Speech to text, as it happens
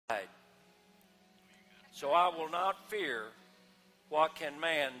So I will not fear, what can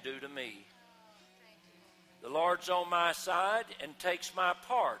man do to me? The Lord's on my side and takes my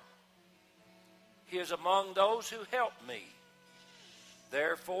part. He is among those who help me.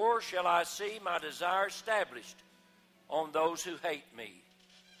 Therefore shall I see my desire established on those who hate me.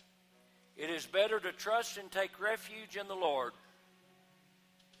 It is better to trust and take refuge in the Lord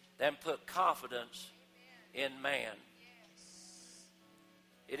than put confidence in man.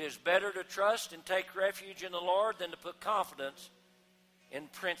 It is better to trust and take refuge in the Lord than to put confidence in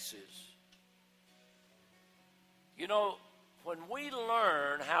princes. You know, when we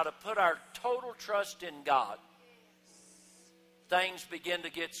learn how to put our total trust in God, things begin to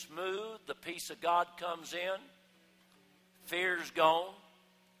get smooth. The peace of God comes in. Fear's gone.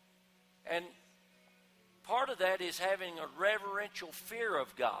 And part of that is having a reverential fear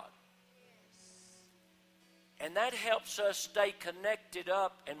of God. And that helps us stay connected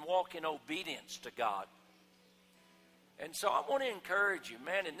up and walk in obedience to God. And so I want to encourage you,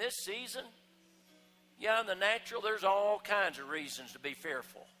 man, in this season, in the natural, there's all kinds of reasons to be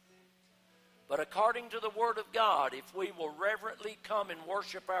fearful. But according to the Word of God, if we will reverently come and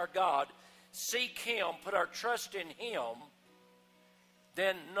worship our God, seek Him, put our trust in Him,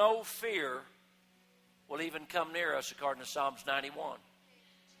 then no fear will even come near us, according to Psalms 91.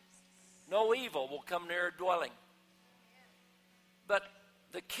 No evil will come near our dwelling. But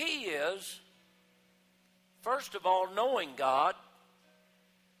the key is, first of all, knowing God,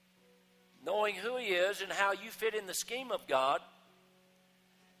 knowing who He is and how you fit in the scheme of God,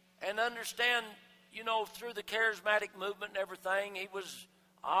 and understand, through the charismatic movement and everything, He was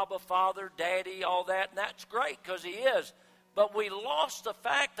Abba, Father, Daddy, all that, and that's great because He is. But we lost the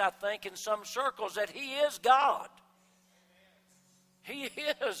fact, I think, in some circles that He is God. He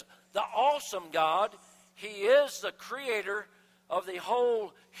is the awesome God. He is the creator of the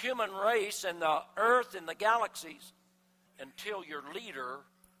whole human race and the earth and the galaxies until your leader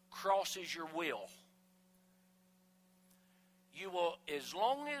crosses your will. You will, as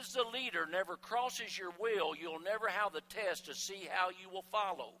long as the leader never crosses your will, you'll never have the test to see how you will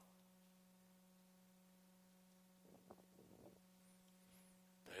follow.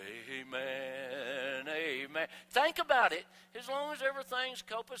 Amen, amen. Think about it. As long as everything's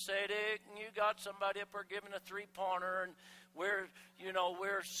copacetic and you got somebody up there giving a three-pointer and we're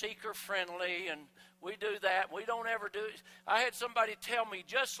seeker friendly and we do that. We don't ever do it. I had somebody tell me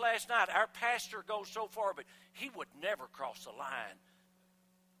just last night, our pastor goes so far, but he would never cross the line.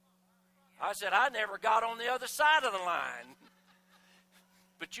 I said, I never got on the other side of the line.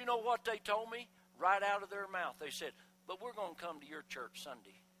 But you know what they told me? Right out of their mouth. They said, but we're going to come to your church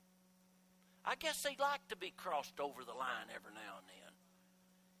Sunday. I guess they like to be crossed over the line every now and then.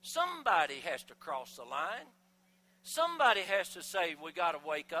 Somebody has to cross the line. Somebody has to say we got to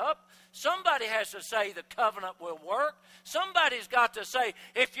wake up. Somebody has to say the covenant will work. Somebody's got to say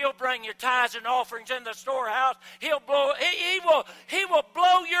if you'll bring your tithes and offerings in the storehouse, he will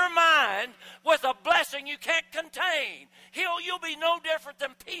blow your mind with a blessing you can't contain. You'll be no different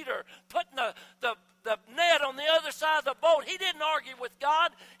than Peter putting the net on the other side of the boat. He didn't argue with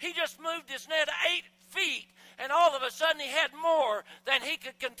God. He just moved his net 8 feet. And all of a sudden he had more than he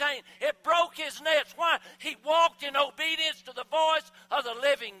could contain. It broke his nets. Why? He walked in obedience to the voice of the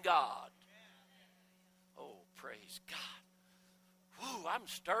living God. Oh, praise God. Whew, I'm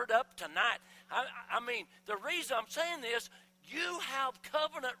stirred up tonight. I mean, the reason I'm saying this, you have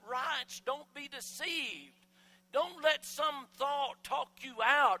covenant rights. Don't be deceived. Don't let some thought talk you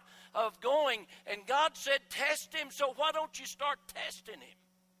out of going. And God said, test him, so why don't you start testing him?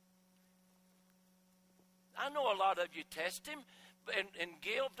 I know a lot of you test him and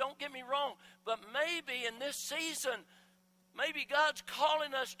give, don't get me wrong, but maybe in this season, maybe God's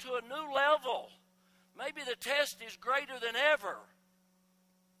calling us to a new level. Maybe the test is greater than ever.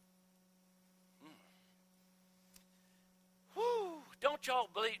 Whew, don't y'all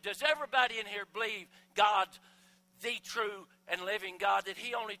believe, does everybody in here believe God's the true and living God, that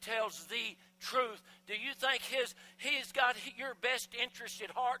he only tells the truth? Do you think he's got your best interest at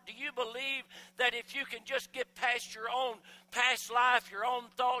heart? Do you believe that if you can just get past your own past life, your own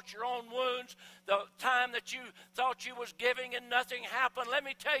thoughts, your own wounds, the time that you thought you was giving and nothing happened? Let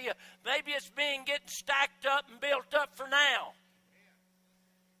me tell you, maybe it's getting stacked up and built up for now.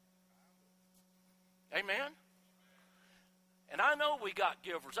 Amen? And I know we got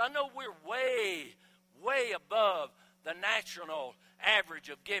givers. I know we're way above the national average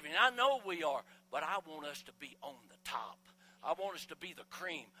of giving. I know we are, but I want us to be on the top. I want us to be the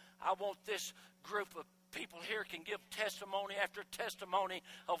cream. I want this group of people here can give testimony after testimony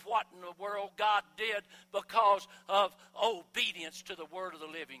of what in the world God did because of obedience to the word of the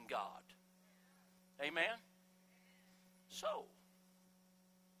living God. Amen? So,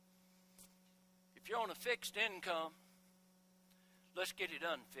 if you're on a fixed income, let's get it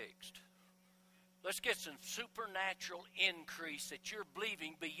unfixed. Let's get some supernatural increase that you're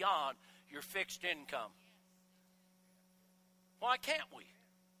believing beyond your fixed income. Why can't we?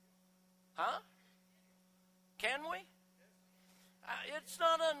 Huh? Can we?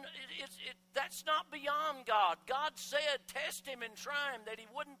 That's not beyond God. God said, test him and try him, that he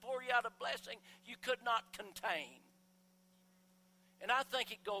wouldn't pour you out a blessing you could not contain. And I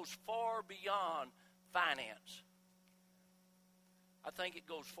think it goes far beyond finance. I think it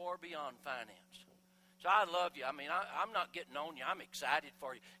goes far beyond finance. So I love you. I mean, I'm not getting on you. I'm excited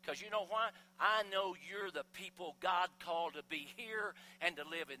for you. Because you know why? I know you're the people God called to be here and to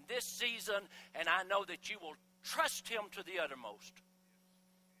live in this season. And I know that you will trust him to the uttermost.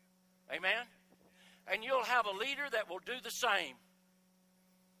 Amen? And you'll have a leader that will do the same.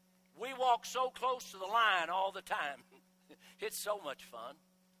 We walk so close to the line all the time. It's so much fun.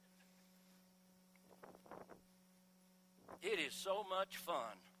 It is so much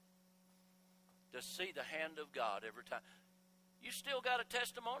fun to see the hand of God every time. You still got a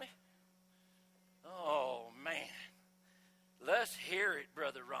testimony? Oh, man. Let's hear it,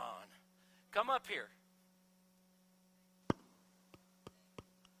 Brother Ron. Come up here. I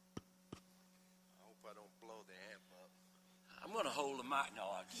hope I don't blow the amp up. I'm going to hold the mic. No,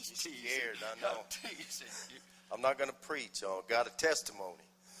 I'm just teasing. Scared, I know. I'm teasing you. I'm not going to preach. I got a testimony.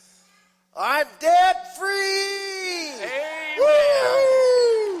 I'm debt free. Amen.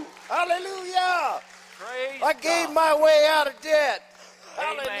 Woo! Hallelujah. Praise I gave God. my way out of debt.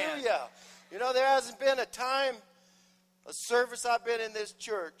 Amen. Hallelujah. You know, there hasn't been a time, a service I've been in this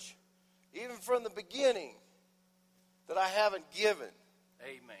church, even from the beginning, that I haven't given.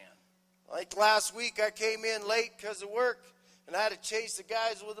 Amen. Like last week, I came in late because of work, and I had to chase the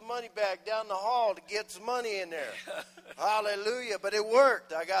guys with a money bag down the hall to get some money in there. Hallelujah. But it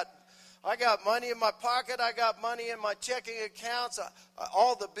worked. I got money in my pocket. I got money in my checking accounts.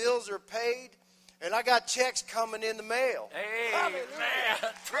 All the bills are paid. And I got checks coming in the mail. Amen.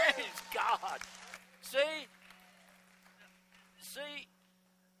 Praise God. See,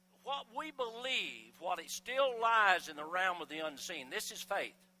 what we believe, what it still lies in the realm of the unseen. This is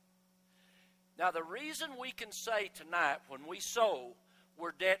faith. Now, the reason we can say tonight when we sow,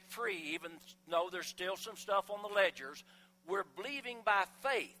 we're debt-free, even though there's still some stuff on the ledgers, we're believing by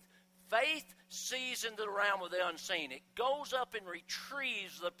faith. Faith sees into the realm of the unseen. It goes up and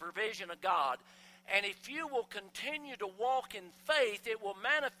retrieves the provision of God. And if you will continue to walk in faith, it will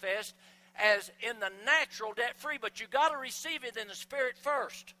manifest as in the natural debt-free. But you got to receive it in the Spirit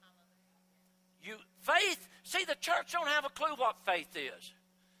first. Faith, see, the church don't have a clue what faith is.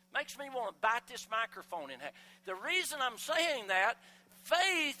 Makes me want to bite this microphone in half. The reason I'm saying that,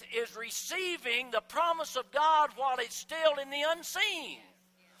 faith is receiving the promise of God while it's still in the unseen.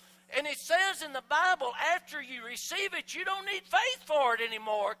 And it says in the Bible, after you receive it, you don't need faith for it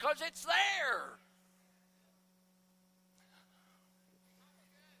anymore because it's there.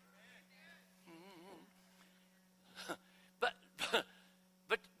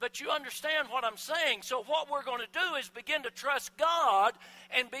 But you understand what I'm saying. So what we're going to do is begin to trust God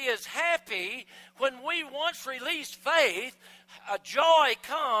and be as happy. When we once release faith, a joy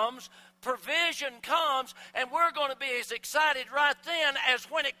comes, provision comes, and we're going to be as excited right then as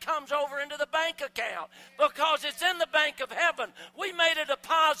when it comes over into the bank account, because it's in the bank of heaven. We made a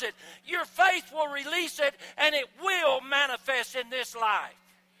deposit. Your faith will release it, and it will manifest in this life.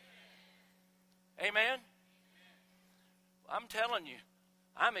 Amen? I'm telling you,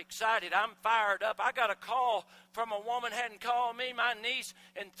 I'm excited. I'm fired up. I got a call from a woman hadn't called me, my niece,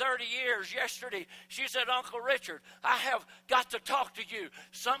 in 30 years yesterday. She said, Uncle Richard, I have got to talk to you.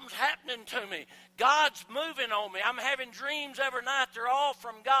 Something's happening to me. God's moving on me. I'm having dreams every night. They're all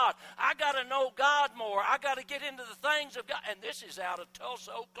from God. I got to know God more. I got to get into the things of God. And this is out of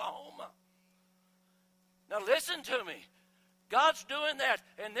Tulsa, Oklahoma. Now listen to me. God's doing that.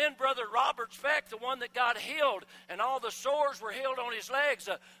 And then Brother Robert Speck, the one that got healed, and all the sores were healed on his legs,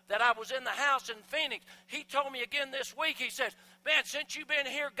 that I was in the house in Phoenix, he told me again this week, he said, man, since you've been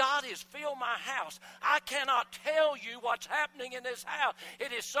here, God has filled my house. I cannot tell you what's happening in this house.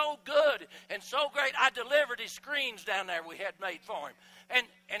 It is so good and so great. I delivered his screens down there we had made for him.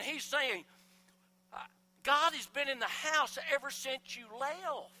 And he's saying, God has been in the house ever since you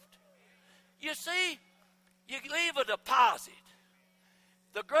left. You see, you leave a deposit.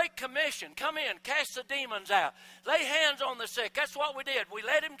 The great commission. Come in, cast the demons out. Lay hands on the sick. That's what we did. We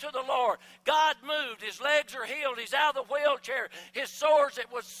led him to the Lord. God moved. His legs are healed. He's out of the wheelchair. His sores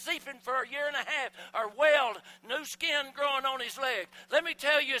that was seeping for a year and a half are welled. New skin growing on his leg. Let me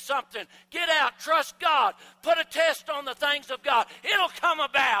tell you something. Get out. Trust God. Put a test on the things of God. It'll come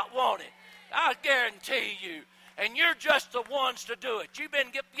about, won't it? I guarantee you. And you're just the ones to do it. You've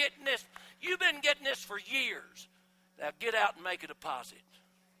been getting this. You've been getting this for years. Now get out and make a deposit.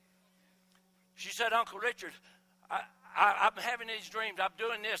 She said, Uncle Richard, I'm having these dreams. I'm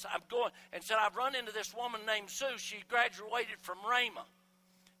doing this. I'm going. And said, I've run into this woman named Sue. She graduated from Rhema.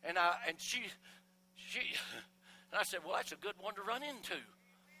 And she and I said, well, that's a good one to run into.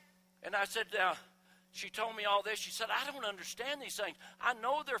 And I said, she told me all this. She said, I don't understand these things. I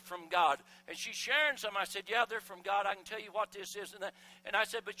know they're from God. And she's sharing some. I said, yeah, they're from God. I can tell you what this is and that. And I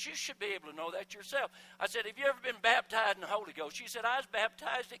said, but you should be able to know that yourself. I said, have you ever been baptized in the Holy Ghost? She said, I was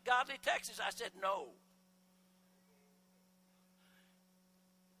baptized at Godly, Texas. I said, no.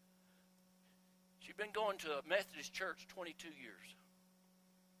 She'd been going to a Methodist church 22 years.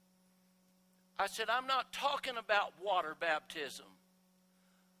 I said, I'm not talking about water baptism.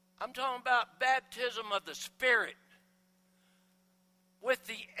 I'm talking about baptism of the Spirit with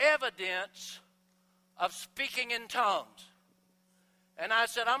the evidence of speaking in tongues. And I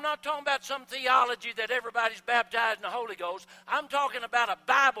said, I'm not talking about some theology that everybody's baptized in the Holy Ghost. I'm talking about a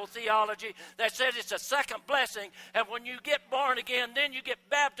Bible theology that says it's a second blessing. And when you get born again, then you get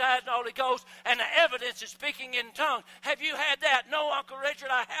baptized in the Holy Ghost, and the evidence is speaking in tongues. Have you had that? No, Uncle Richard,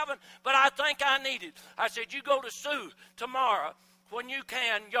 I haven't, but I think I need it. I said, you go to Sue tomorrow. When you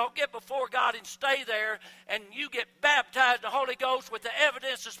can, y'all get before God and stay there, and you get baptized in the Holy Ghost with the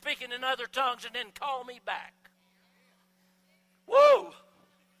evidence of speaking in other tongues, and then call me back. Woo!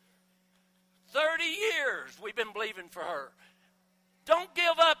 30 years we've been believing for her. Don't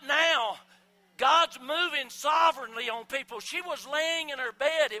give up now. God's moving sovereignly on people. She was laying in her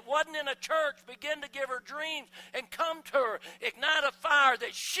bed. It wasn't in a church. Begin to give her dreams and come to her. Ignite a fire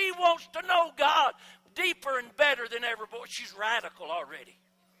that she wants to know God deeper and better than ever before. She's radical already.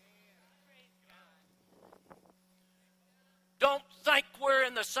 Don't think we're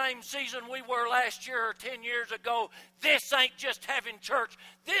in the same season we were last year or 10 years ago. This ain't just having church.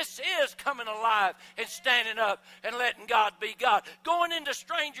 This is coming alive and standing up and letting God be God. Going into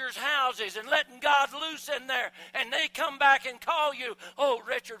strangers' houses and letting God loose in there. And they come back and call you, oh,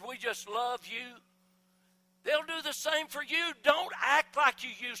 Richard, we just love you. They'll do the same for you. Don't act like you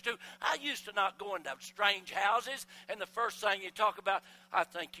used to. I used to not go into strange houses, and the first thing you talk about, I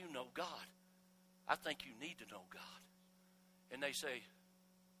think you know God. I think you need to know God. And they say,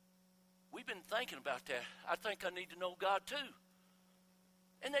 we've been thinking about that. I think I need to know God too.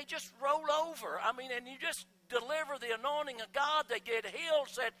 And they just roll over. I mean, and you just deliver the anointing of God. They get healed,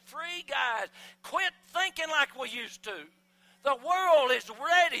 set free, guys. Quit thinking like we used to. The world is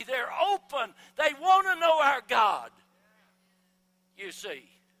ready. They're open. They want to know our God. You see.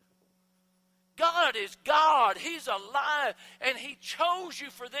 God is God. He's alive. And He chose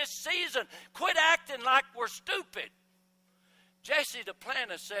you for this season. Quit acting like we're stupid. Jesse the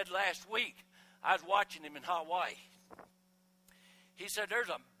planter said last week, I was watching him in Hawaii. He said there's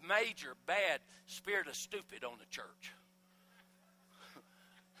a major bad spirit of stupid on the church.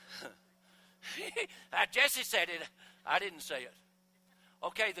 Jesse said it. I didn't say it.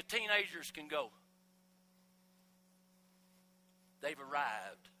 Okay, the teenagers can go. They've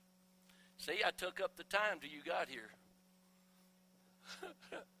arrived. See, I took up the time till you got here.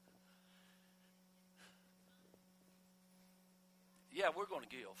 Yeah, we're going to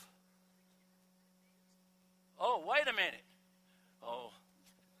give. Oh, wait a minute. Oh,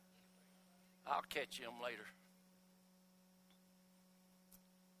 I'll catch him later.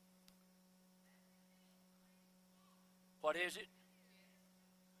 What is it?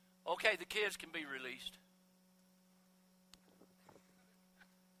 Okay, the kids can be released.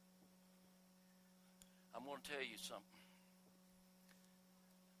 I'm going to tell you something.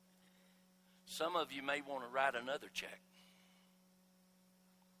 Some of you may want to write another check.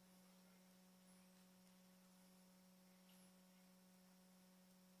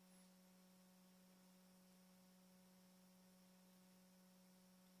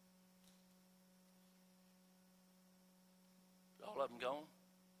 All of them gone?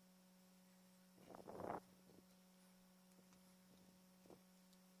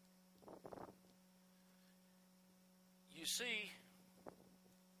 You see,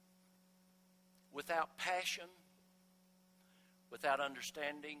 without passion, without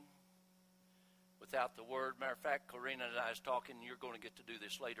understanding, without the Word. Matter of fact, Clarina and I was talking, you're going to get to do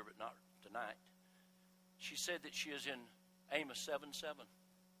this later, but not tonight. She said that she is in Amos 7:7.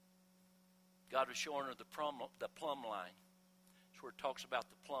 God was showing her the plumb line. That's where it talks about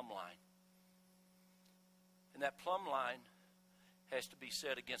the plumb line. And that plumb line has to be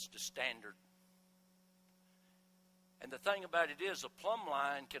set against a standard. And the thing about it is, a plumb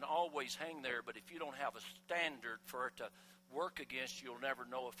line can always hang there, but if you don't have a standard for it to work against, you'll never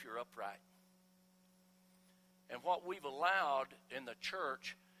know if you're upright. And what we've allowed in the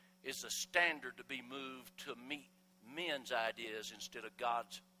church is a standard to be moved to meet men's ideas instead of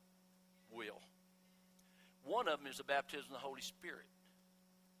God's will. One of them is the baptism of the Holy Spirit.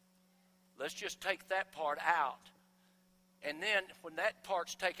 Let's just take that part out. And then when that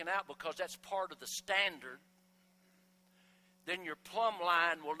part's taken out, because that's part of the standard, then your plumb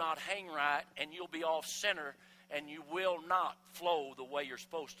line will not hang right, and you'll be off center, and you will not flow the way you're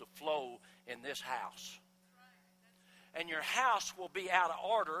supposed to flow in this house. And your house will be out of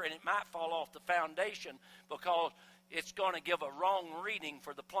order, and it might fall off the foundation because it's going to give a wrong reading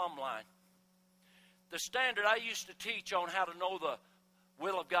for the plumb line. The standard, I used to teach on how to know the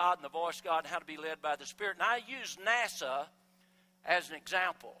will of God and the voice of God and how to be led by the Spirit. And I used NASA as an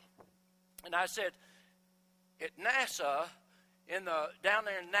example. And I said, at NASA, down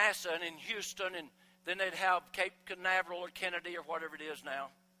there in NASA and in Houston, and then they'd have Cape Canaveral or Kennedy or whatever it is now.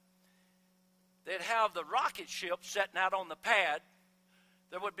 They'd have the rocket ship sitting out on the pad.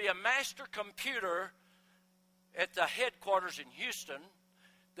 There would be a master computer at the headquarters in Houston.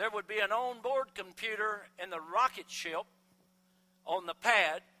 There would be an onboard computer in the rocket ship on the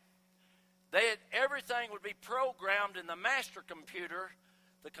pad. Everything would be programmed in the master computer.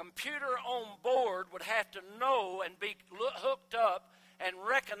 The computer on board would have to know and be hooked up and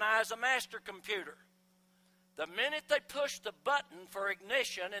recognize a master computer. The minute they push the button for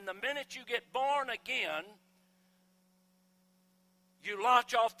ignition and the minute you get born again, you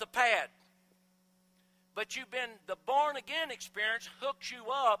launch off the pad. But the born again experience hooks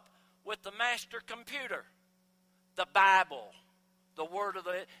you up with the master computer, the Bible, the word of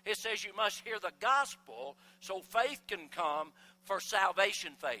it says you must hear the gospel so faith can come for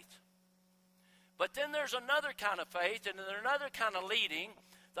salvation faith. But then there's another kind of faith and there's another kind of leading.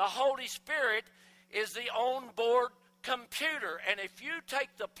 The Holy Spirit is the onboard computer. And if you take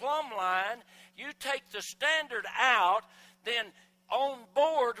the plumb line, you take the standard out, then on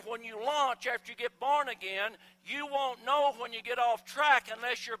board when you launch after you get born again, you won't know when you get off track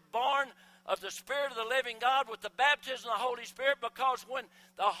unless you're born of the Spirit of the living God with the baptism of the Holy Spirit, because when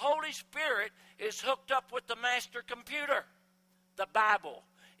the Holy Spirit is hooked up with the master computer, the Bible,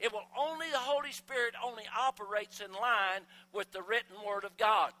 the Holy Spirit only operates in line with the written Word of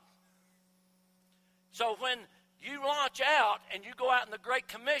God. So when you launch out and you go out in the Great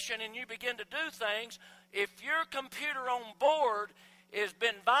Commission and you begin to do things, if your computer on board has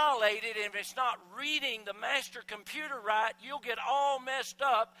been violated and if it's not reading the master computer right, you'll get all messed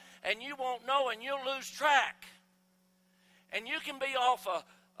up and you won't know and you'll lose track. And you can be off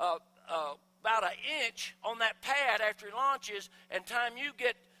about an inch on that pad after it launches, and time you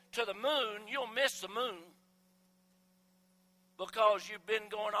get to the moon, you'll miss the moon because you've been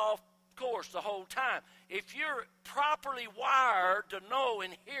going off course the whole time. If you're properly wired to know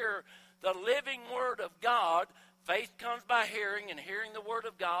and hear the living Word of God, faith comes by hearing and hearing the Word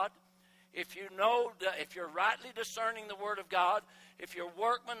of God. If you're rightly discerning the Word of God, if you're a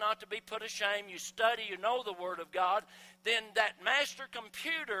workman not to be put ashamed, you study, you know the Word of God, then that master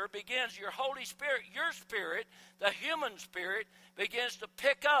computer begins, your Holy Spirit, your spirit, the human spirit, begins to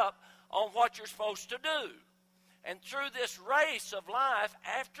pick up on what you're supposed to do. And through this race of life,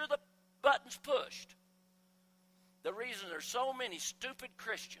 after the button's pushed, the reason there's so many stupid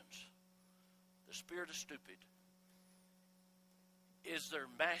Christians, the spirit of stupid, is their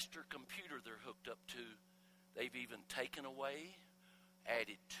master computer they're hooked up to. They've even taken away,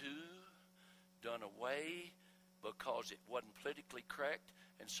 added to, done away, because it wasn't politically correct.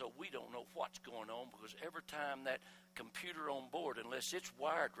 And so we don't know what's going on, because every time that computer on board, unless it's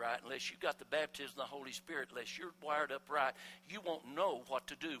wired right, unless you got the baptism of the Holy Spirit, unless you're wired up right, you won't know what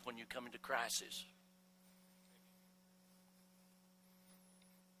to do when you come into crisis.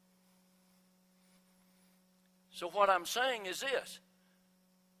 So what I'm saying is this.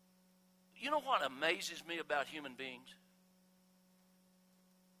 You know what amazes me about human beings?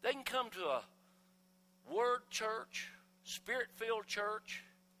 They can come to a word church, spirit-filled church,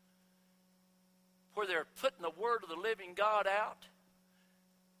 where they're putting the word of the living God out.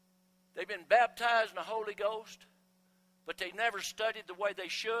 They've been baptized in the Holy Ghost, but they never studied the way they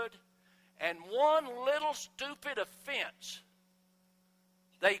should. And one little stupid offense,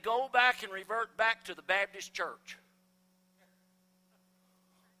 they go back and revert back to the Baptist church.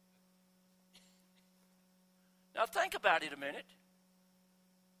 Now think about it a minute.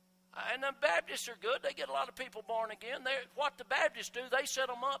 And the Baptists are good. They get a lot of people born again. What the Baptists do, they set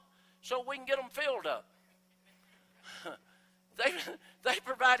them up so we can get them filled up. They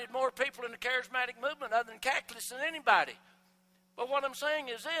provided more people in the charismatic movement other than Catholics than anybody. But what I'm saying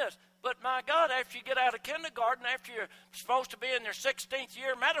is this. But my God, after you get out of kindergarten, after you're supposed to be in your 16th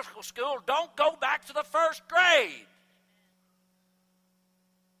year medical school, don't go back to the first grade.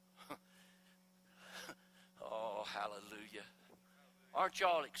 Oh, hallelujah. Aren't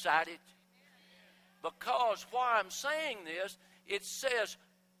y'all excited? Because why I'm saying this, it says,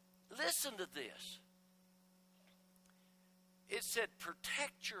 listen to this. It said,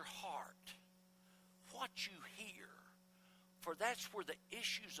 protect your heart, what you hear, for that's where the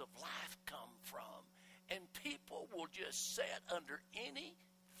issues of life come from. And people will just sit under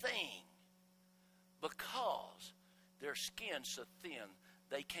anything because their skin's so thin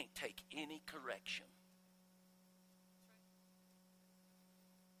they can't take any correction.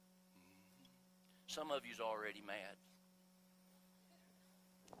 Some of you's already mad.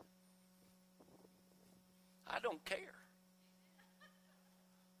 I don't care.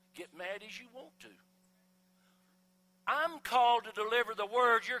 Get mad as you want to. I'm called to deliver the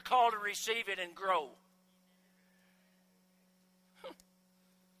word. You're called to receive it and grow.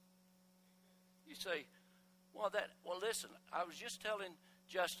 You say, well, listen, I was just telling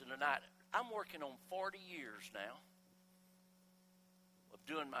Justin tonight, I'm working on 40 years now of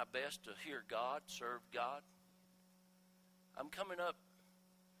doing my best to hear God, serve God. I'm coming up.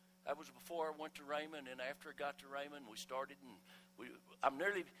 That was before I went to Raymond, and after I got to Raymond, we started, and I've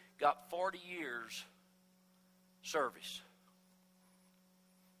nearly got 40 years service.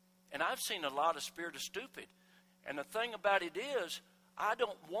 And I've seen a lot of spirit of stupid. And the thing about it is, I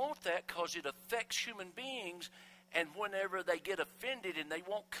don't want that because it affects human beings. And whenever they get offended and they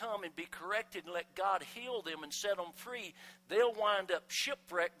won't come and be corrected and let God heal them and set them free, they'll wind up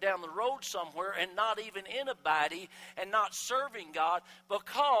shipwrecked down the road somewhere and not even in a body and not serving God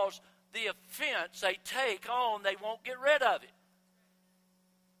because the offense they take on, they won't get rid of it.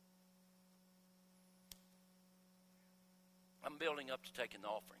 I'm building up to taking the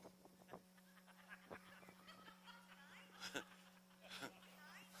offering.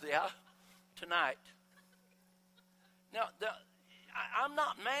 Yeah, tonight. Now, I'm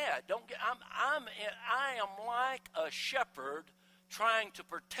not mad. I am like a shepherd trying to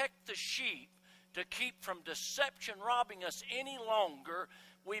protect the sheep to keep from deception robbing us any longer.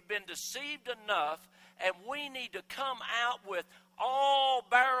 We've been deceived enough, and we need to come out with all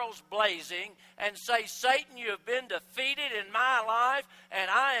barrels blazing and say, Satan, you have been defeated in my life, and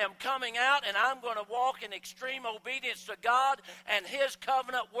I am coming out, and I'm going to walk in extreme obedience to God, and His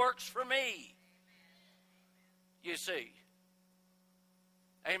covenant works for me. You see.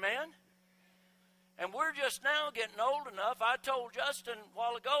 Amen? And we're just now getting old enough. I told Justin a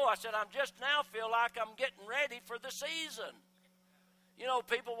while ago, I said, I'm just now feel like I'm getting ready for the season. You know,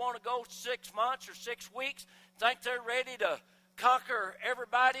 people want to go 6 months or 6 weeks, think they're ready to conquer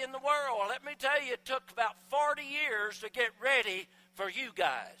everybody in the world. Let me tell you, it took about 40 years to get ready for you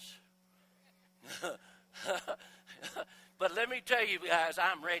guys. But let me tell you guys,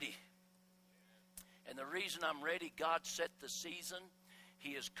 I'm ready. And the reason I'm ready, God set the season.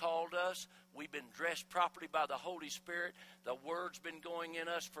 He has called us. We've been dressed properly by the Holy Spirit. The Word's been going in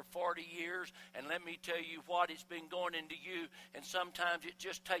us for 40 years. And let me tell you what, it's been going into you. And sometimes it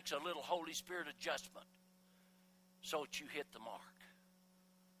just takes a little Holy Spirit adjustment so that you hit the mark.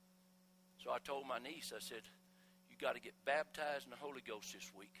 So I told my niece, I said, you got to get baptized in the Holy Ghost this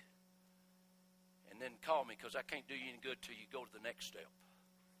week. And then call me because I can't do you any good till you go to the next step.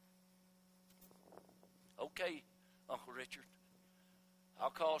 Okay, Uncle Richard.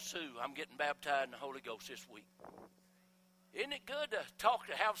 I'll call Sue. I'm getting baptized in the Holy Ghost this week. Isn't it good to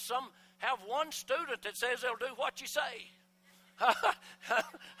have one student that says they'll do what you say?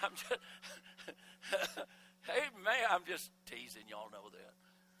 Hey, man, I'm just teasing. Y'all know that.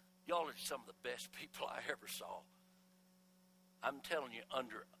 Y'all are some of the best people I ever saw. I'm telling you,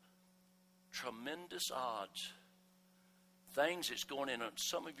 under tremendous odds, things that's going in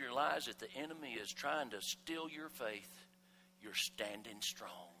some of your lives that the enemy is trying to steal your faith, you're standing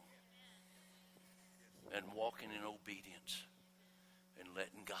strong and walking in obedience and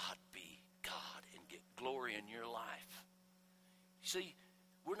letting God be God and get glory in your life. See,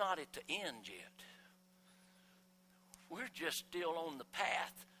 we're not at the end yet. We're just still on the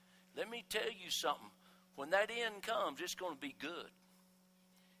path. Let me tell you something. When that end comes, it's going to be good.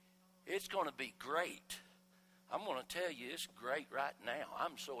 It's going to be great. I'm going to tell you, it's great right now.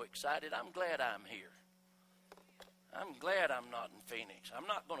 I'm so excited. I'm glad I'm here. I'm glad I'm not in Phoenix. I'm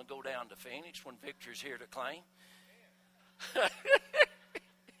not going to go down to Phoenix when Victor's here to claim.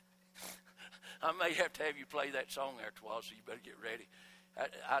 I may have to have you play that song after a while, so you better get ready.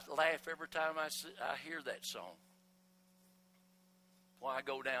 I laugh every time I hear that song. Why I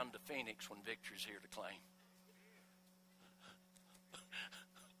go down to Phoenix when victory's here to claim.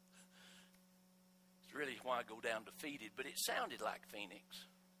 It's really why I go down defeated, but it sounded like Phoenix.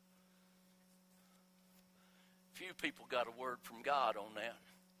 Few people got a word from God on that.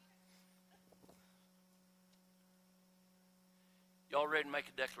 Y'all ready to make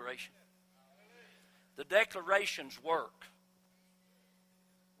a declaration? The declarations work.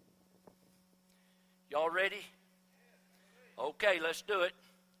 Y'all ready? Okay, let's do it.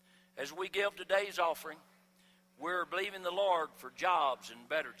 As we give today's offering, we're believing the Lord for jobs and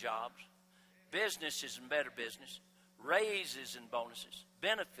better jobs, businesses and better business, raises and bonuses,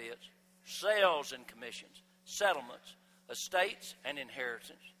 benefits, sales and commissions, settlements, estates and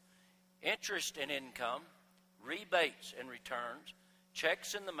inheritance, interest and income, rebates and returns,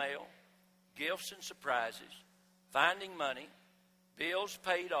 checks in the mail, gifts and surprises, finding money, bills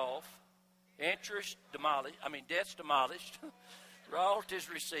paid off, debts demolished, royalties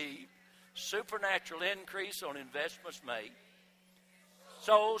received, supernatural increase on investments made,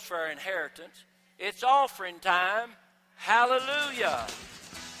 souls for our inheritance. It's offering time. Hallelujah.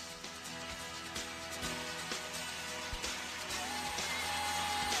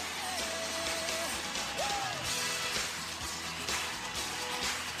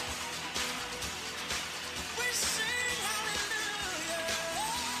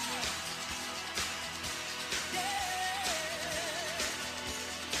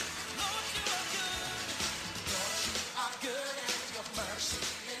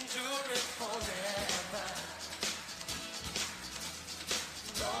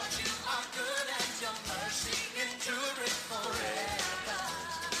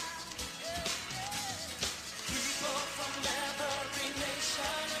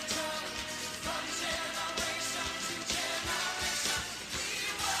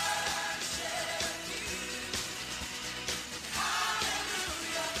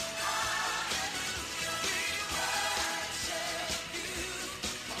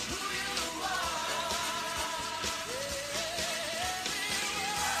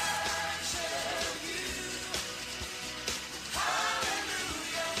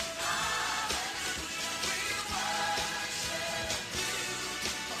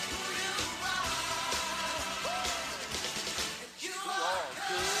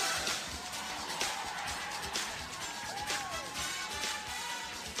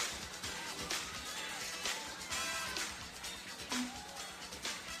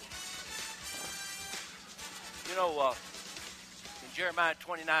 You know, in Jeremiah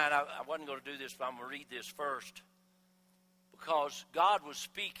 29, I wasn't going to do this, but I'm going to read this first. Because God was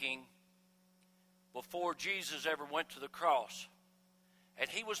speaking before Jesus ever went to the cross. And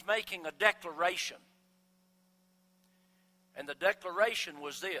he was making a declaration. And the declaration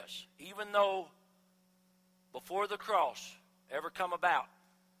was this: even though before the cross ever come about,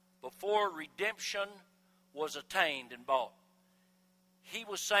 before redemption was attained and bought, he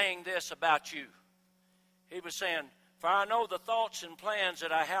was saying this about you. He was saying, "For I know the thoughts and plans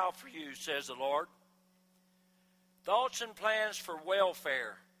that I have for you, says the Lord. Thoughts and plans for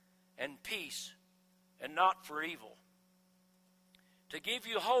welfare and peace, and not for evil. To give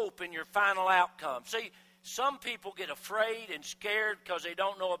you hope in your final outcome." See, some people get afraid and scared because they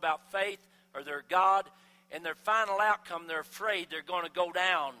don't know about faith or their God. And their final outcome, they're afraid they're going to go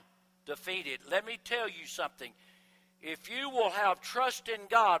down defeated. Let me tell you something. If you will have trust in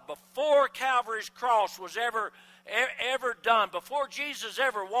God before Calvary's cross was ever done, before Jesus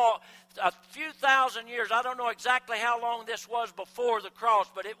ever walked, a few thousand years, I don't know exactly how long this was before the cross,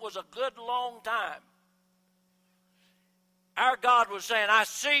 but it was a good long time. Our God was saying, "I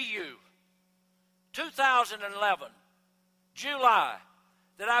see you." 2011, July,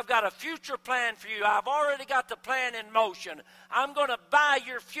 that I've got a future plan for you. I've already got the plan in motion. I'm going to buy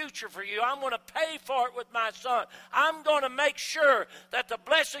your future for you. I'm going to pay for it with my son. I'm going to make sure that the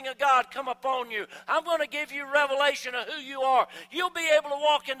blessing of God come upon you. I'm going to give you revelation of who you are. You'll be able to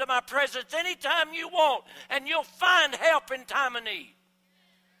walk into my presence anytime you want, and you'll find help in time of need.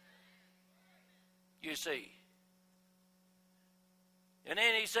 You see. And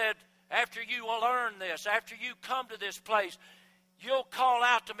then he said, after you will learn this, after you come to this place, you'll call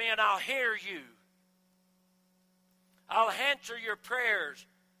out to me and I'll hear you. I'll answer your prayers.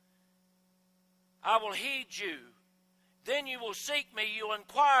 I will heed you. Then you will seek me. You'll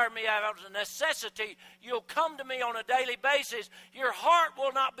inquire me out of necessity. You'll come to me on a daily basis. Your heart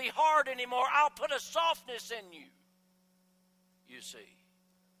will not be hard anymore. I'll put a softness in you. You see.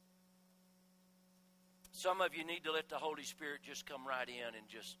 Some of you need to let the Holy Spirit just come right in and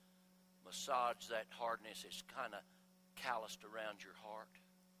just massage that hardness that's kind of calloused around your heart.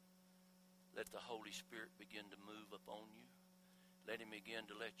 Let the Holy Spirit begin to move upon you. Let him begin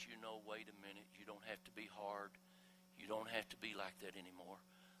to let you know, wait a minute, you don't have to be hard. You don't have to be like that anymore.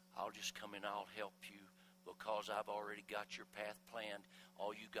 I'll just come in, I'll help you because I've already got your path planned.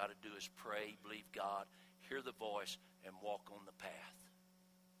 All you got to do is pray, believe God, hear the voice, and walk on the path.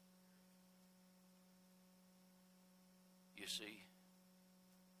 You see,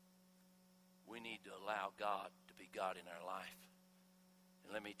 we need to allow God to be God in our life.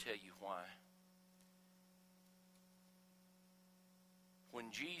 And let me tell you why.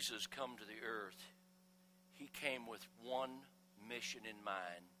 When Jesus come to the earth, he came with one mission in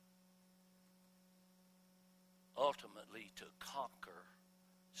mind. Ultimately, to conquer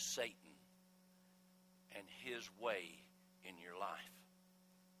Satan and his way in your life.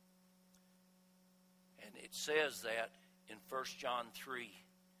 And it says that in 1 John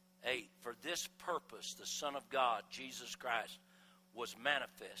 3:8, for this purpose the Son of God, Jesus Christ, was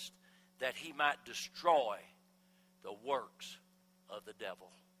manifest, that he might destroy the works of the devil.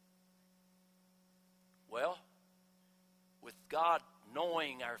 Well, with God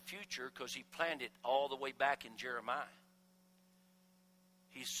knowing our future, because he planned it all the way back in Jeremiah,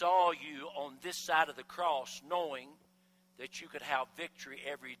 he saw you on this side of the cross knowing that you could have victory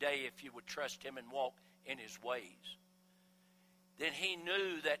every day if you would trust him and walk in his ways. Then he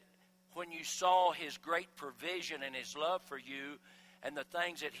knew that when you saw his great provision and his love for you and the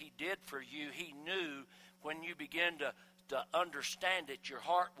things that he did for you, he knew when you began to understand it, your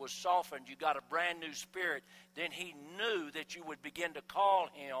heart was softened, you got a brand new spirit, then he knew that you would begin to call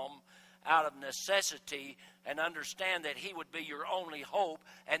him out of necessity and understand that he would be your only hope,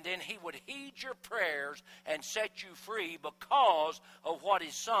 and then he would heed your prayers and set you free because of what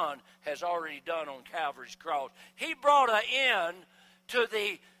his Son has already done on Calvary's cross. He brought an end to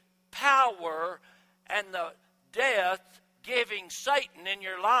the power and the death-giving Satan in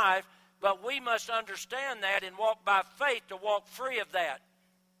your life. But we must understand that and walk by faith to walk free of that.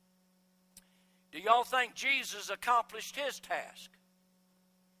 Do y'all think Jesus accomplished his task?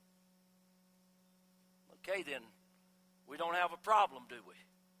 Okay, then, we don't have a problem, do we?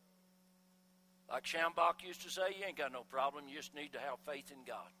 Like Shambach used to say, you ain't got no problem, you just need to have faith in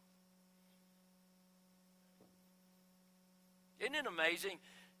God. Isn't it amazing?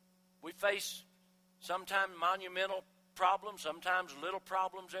 We face sometimes monumental problems, sometimes little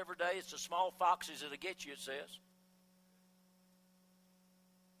problems every day. It's the small foxes that'll get you, it says.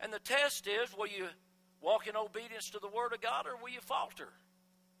 And the test is, will you walk in obedience to the Word of God, or will you falter?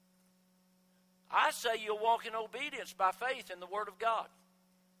 I say you'll walk in obedience by faith in the Word of God.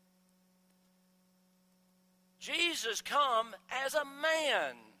 Jesus come as a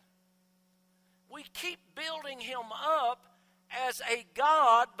man. We keep building him up as a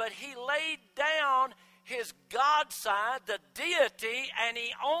God, but he laid down his God side, the deity, and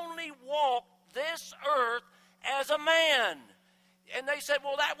he only walked this earth as a man. And they said,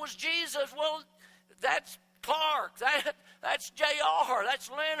 well, that was Jesus. Well, that's Clark. That's J.R. That's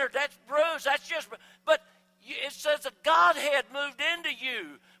Leonard. That's Bruce. That's just... But it says the Godhead moved into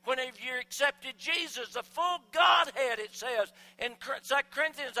you whenever you accepted Jesus. The full Godhead, it says, in 2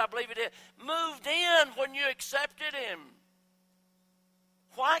 Corinthians, I believe it is, moved in when you accepted him.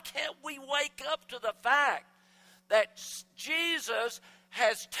 Why can't we wake up to the fact that Jesus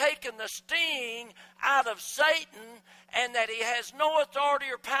has taken the sting out of Satan and that he has no authority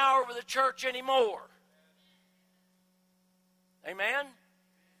or power over the church anymore? Amen?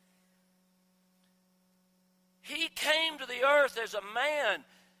 He came to the earth as a man,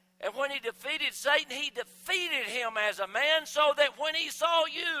 and when he defeated Satan, he defeated him as a man, so that when he saw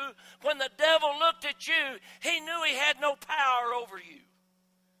you, when the devil looked at you, he knew he had no power over you.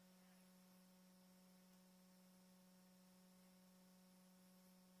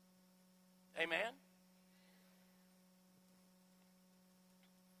 Amen?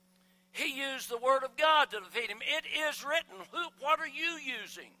 He used the Word of God to defeat him. It is written. What are you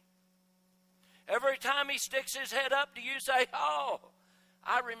using? Every time he sticks his head up, do you say, oh,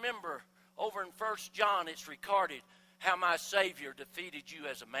 I remember over in 1 John it's recorded how my Savior defeated you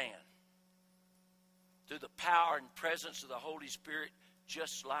as a man through the power and presence of the Holy Spirit,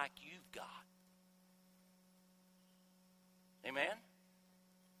 just like you've got. Amen?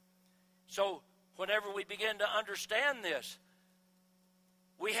 So, whenever we begin to understand this,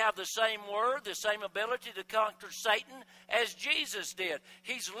 we have the same word, the same ability to conquer Satan as Jesus did.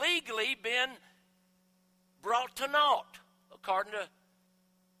 He's legally been brought to naught, according to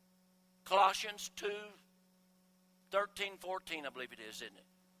Colossians 2, 13, 14, I believe it is, isn't it?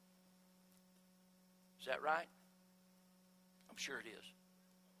 Is that right? I'm sure it is.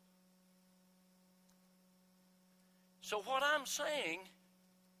 So what I'm saying,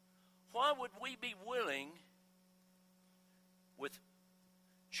 why would we be willing, with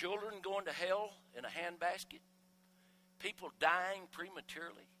children going to hell in a handbasket, people dying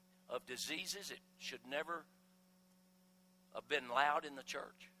prematurely of diseases that should never have been allowed in the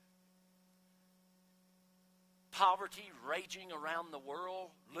church, poverty raging around the world,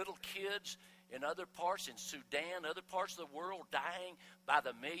 little kids in other parts, in Sudan, other parts of the world, dying by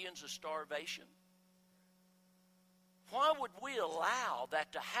the millions of starvation? Why would we allow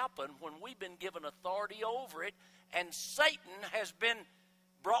that to happen when we've been given authority over it and Satan has been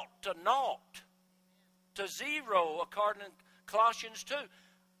brought to naught, to zero, according to Colossians 2?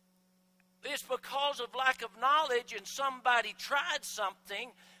 It's because of lack of knowledge, and somebody tried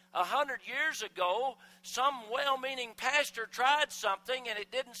something 100 years ago. Some well-meaning pastor tried something and it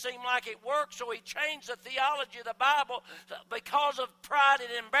didn't seem like it worked, so he changed the theology of the Bible because of pride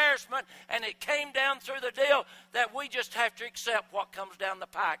and embarrassment, and it came down through the deal that we just have to accept what comes down the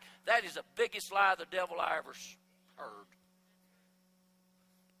pike. That is the biggest lie the devil I ever heard.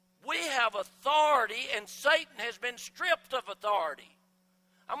 We have authority, and Satan has been stripped of authority.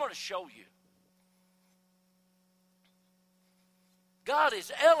 I'm going to show you. God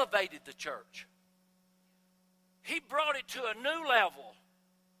has elevated the church. He brought it to a new level.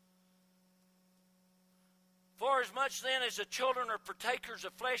 For as much then as the children are partakers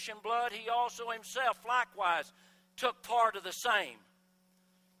of flesh and blood, he also himself likewise took part of the same.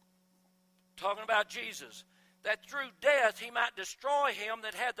 Talking about Jesus. That through death he might destroy him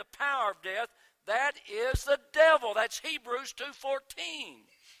that had the power of death. That is the devil. That's Hebrews 2:14.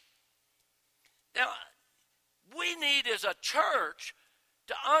 Now, we need as a church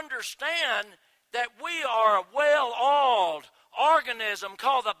to understand that we are a well-oiled organism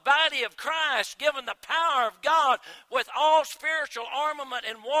called the body of Christ, given the power of God with all spiritual armament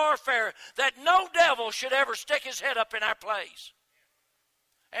and warfare, that no devil should ever stick his head up in our place.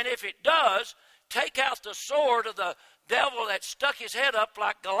 And if it does, take out the sword of the devil that stuck his head up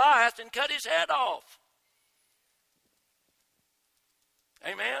like Goliath and cut his head off.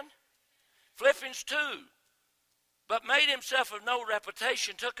 Amen? Philippians 2. But made himself of no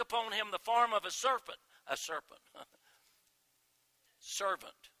reputation, took upon him the form of a serpent,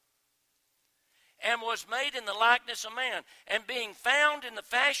 servant, and was made in the likeness of man. And being found in the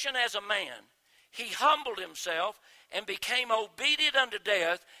fashion as a man, he humbled himself and became obedient unto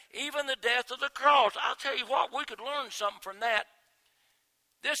death, even the death of the cross. I'll tell you what, we could learn something from that.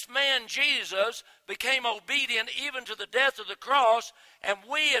 This man, Jesus, became obedient even to the death of the cross, and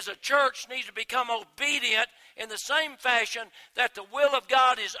we as a church need to become obedient in the same fashion that the will of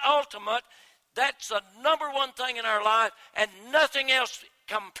God is ultimate. That's the number one thing in our life, and nothing else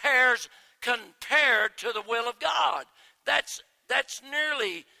compared to the will of God. That's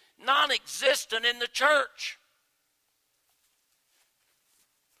nearly non-existent in the church.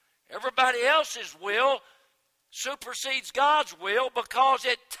 Everybody else's will supersedes God's will because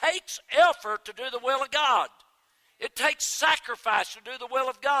it takes effort to do the will of God. It takes sacrifice to do the will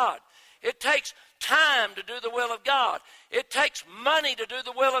of God. It takes time to do the will of God. It takes money to do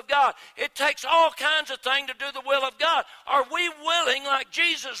the will of God. It takes all kinds of things to do the will of God. Are we willing, like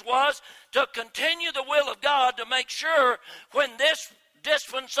Jesus was, to continue the will of God to make sure when this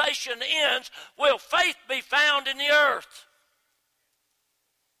dispensation ends, will faith be found in the earth?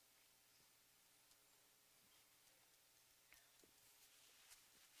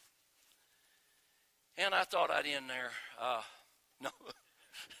 And I thought I'd end there. No,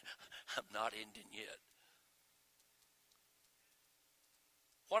 I'm not ending yet.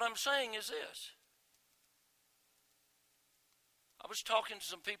 What I'm saying is this. I was talking to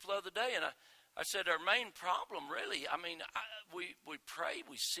some people the other day, and I said our main problem really, we pray,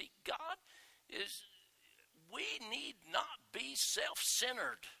 we seek God, is we need not be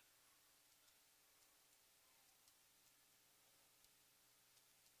self-centered.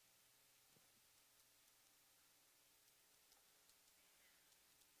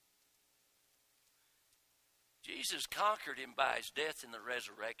 Jesus conquered him by his death and the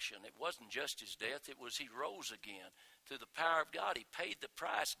resurrection. It wasn't just his death, it was he rose again. Through the power of God, he paid the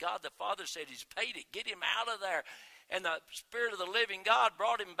price. God the Father said he's paid it. Get him out of there. And the Spirit of the living God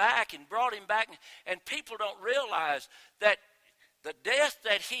brought him back. And people don't realize that the death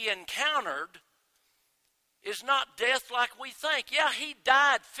that he encountered is not death like we think. Yeah, he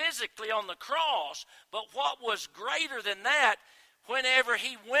died physically on the cross, but what was greater than that, whenever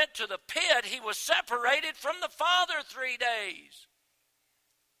he went to the pit, he was separated from the Father 3 days.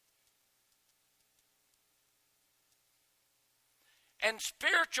 And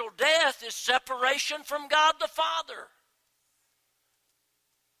spiritual death is separation from God the Father.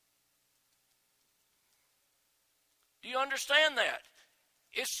 Do you understand that?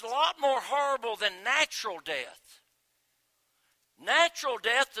 It's a lot more horrible than natural death. Natural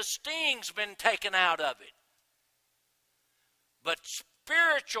death, the sting's been taken out of it. But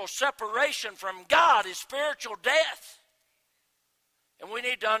spiritual separation from God is spiritual death. And we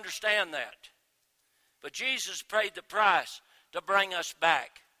need to understand that. But Jesus paid the price to bring us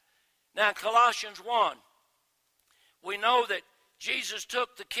back. Now in Colossians 1, we know that Jesus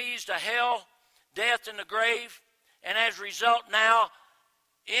took the keys to hell, death, and the grave. And as a result now,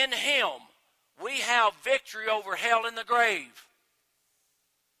 in Him, we have victory over hell and the grave.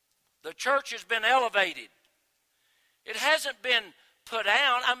 The church has been elevated. It hasn't been put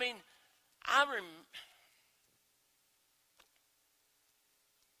down. I mean, I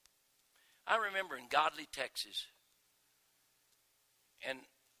remember in Godly, Texas, and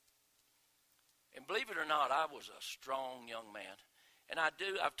believe it or not, I was a strong young man. And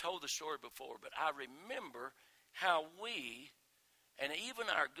I've told the story before, but I remember how we, and even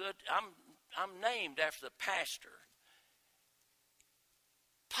our good, I'm named after the pastor.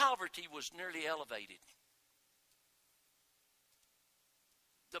 Poverty was nearly elevated.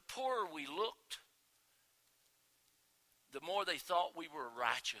 The poorer we looked, the more they thought we were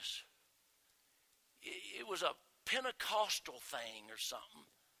righteous. It was a Pentecostal thing or something.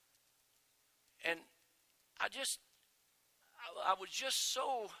 And I was just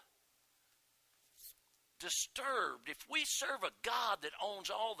so disturbed. If we serve a God that owns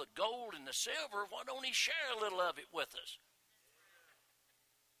all the gold and the silver, why don't He share a little of it with us?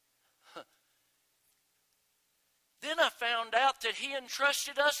 Then I found out that He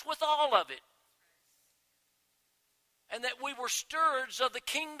entrusted us with all of it. And that we were stewards of the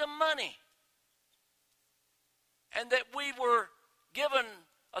kingdom money. And that we were given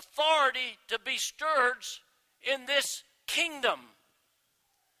authority to be stewards in this kingdom.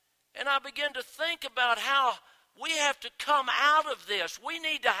 And I began to think about how we have to come out of this. We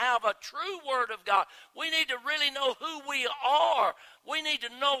need to have a true Word of God. We need to really know who we are. We need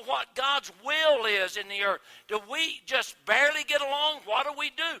to know what God's will is in the earth. Do we just barely get along? What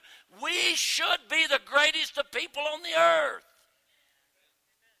do? We should be the greatest of people on the earth.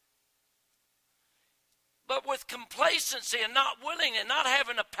 But with complacency and not willing and not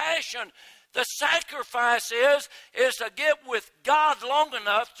having a passion, the sacrifice is to get with God long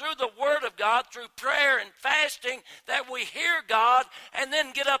enough through the Word of God, through prayer and fasting, that we hear God and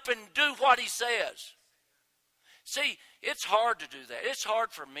then get up and do what He says. See, it's hard to do that. It's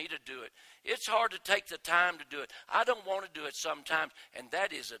hard for me to do it. It's hard to take the time to do it. I don't want to do it sometimes, and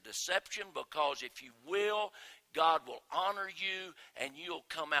that is a deception, because if you will, God will honor you and you'll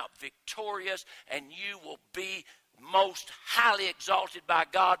come out victorious and you will be most highly exalted by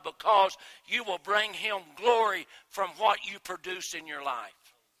God, because you will bring Him glory from what you produce in your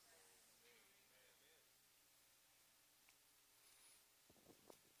life.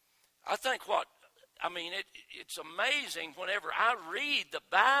 I think it's amazing whenever I read the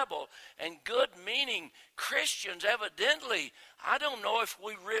Bible and good-meaning Christians, evidently, I don't know if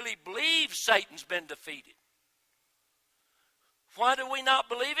we really believe Satan's been defeated. Why do we not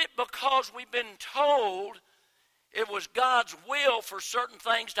believe it? Because we've been told it was God's will for certain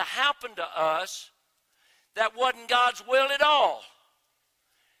things to happen to us that wasn't God's will at all.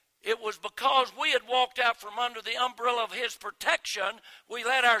 It was because we had walked out from under the umbrella of His protection. We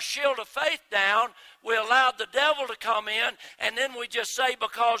let our shield of faith down. We allowed the devil to come in. And then we just say,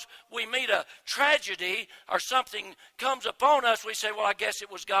 because we meet a tragedy or something comes upon us, we say, well, I guess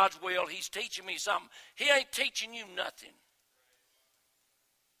it was God's will. He's teaching me something. He ain't teaching you nothing.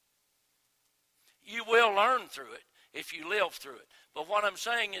 You will learn through it if you live through it. But what I'm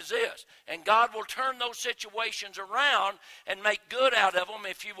saying is this, and God will turn those situations around and make good out of them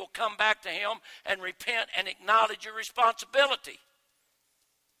if you will come back to Him and repent and acknowledge your responsibility.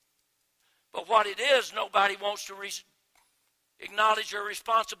 But what it is, nobody wants to acknowledge your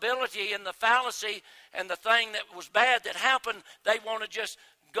responsibility in the fallacy and the thing that was bad that happened. They want to just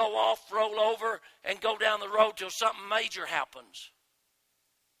go off, roll over, and go down the road till something major happens.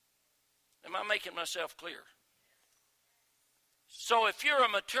 Am I making myself clear? So if you're a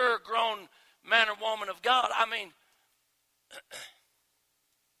mature, grown man or woman of God,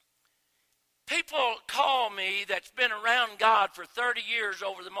 people call me that's been around God for 30 years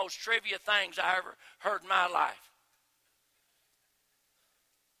over the most trivia things I ever heard in my life.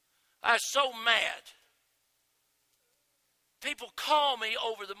 I was so mad. People call me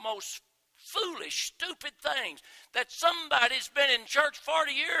over the most foolish, stupid things that somebody that's been in church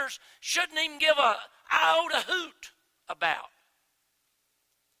 40 years shouldn't even give an iota hoot about.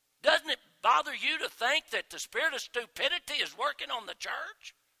 Doesn't it bother you to think that the spirit of stupidity is working on the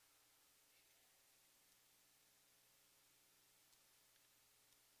church?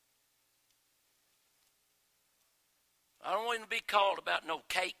 I don't want to be called about no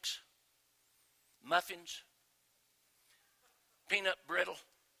cakes, muffins, peanut brittle.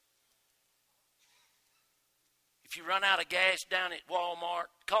 If you run out of gas down at Walmart,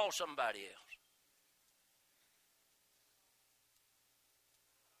 call somebody else.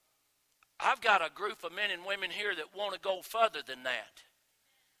 I've got a group of men and women here that want to go further than that.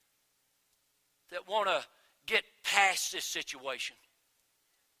 That want to get past this situation.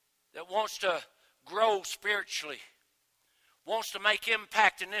 That wants to grow spiritually. Wants to make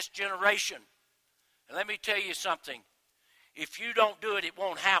impact in this generation. And let me tell you something. If you don't do it, it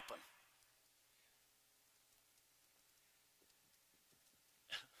won't happen.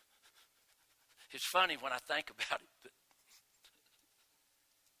 It's funny when I think about it, but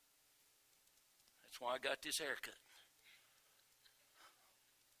that's why I got this haircut.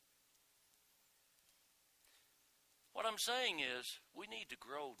 What I'm saying is, we need to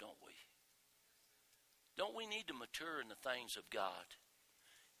grow, don't we? Don't we need to mature in the things of God?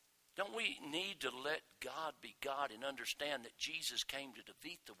 Don't we need to let God be God and understand that Jesus came to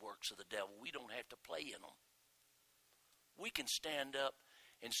defeat the works of the devil? We don't have to play in them. We can stand up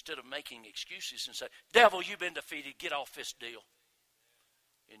instead of making excuses and say, devil, you've been defeated. Get off this deal.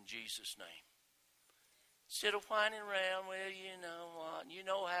 In Jesus' name. Instead of whining around, well, you know what? You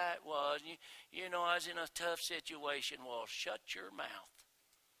know how it was. You know I was in a tough situation. Well, shut your mouth.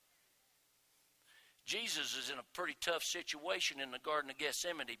 Jesus is in a pretty tough situation in the Garden of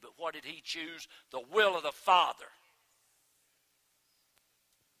Gethsemane, but what did he choose? The will of the Father.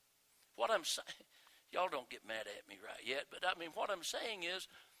 What I'm saying, y'all don't get mad at me right yet, but I mean, what I'm saying is,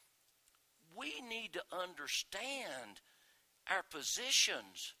 we need to understand our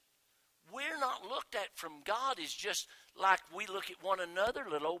positions. We're not looked at from God as just like we look at one another,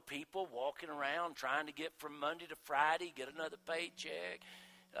 little old people walking around trying to get from Monday to Friday, get another paycheck.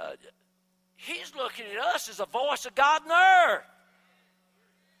 He's looking at us as a voice of God in the earth.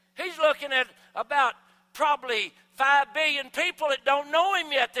 He's looking at about probably 5 billion people that don't know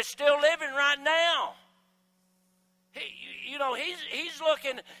him yet, that's still living right now. He's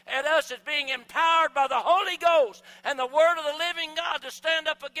looking at us as being empowered by the Holy Ghost and the Word of the living God to stand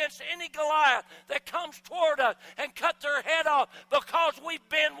up against any Goliath that comes toward us and cut their head off because we've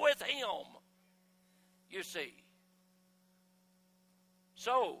been with him. You see.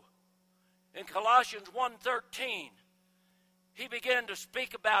 So, in Colossians 1:13, he began to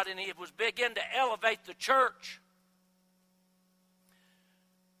speak about it, and he was beginning to elevate the church.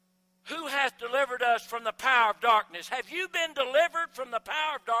 Who hath delivered us from the power of darkness? Have you been delivered from the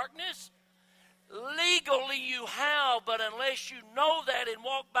power of darkness? Legally you have, but unless you know that and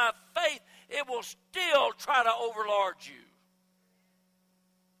walk by faith, it will still try to overlord you.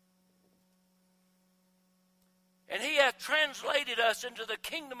 And he hath translated us into the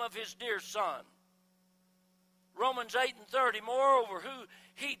kingdom of his dear Son. Romans 8:30, moreover, who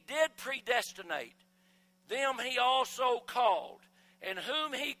he did predestinate, them he also called. And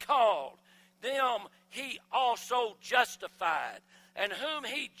whom he called, them he also justified. And whom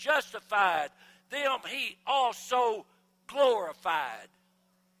he justified, them he also glorified.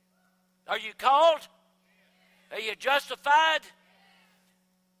 Are you called? Are you justified?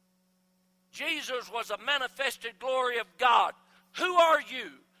 Jesus was a manifested glory of God. Who are you?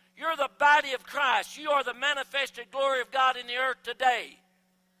 You're the body of Christ. You are the manifested glory of God in the earth today.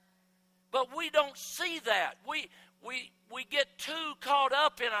 But we don't see that. We get too caught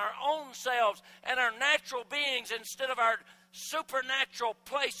up in our own selves and our natural beings instead of our supernatural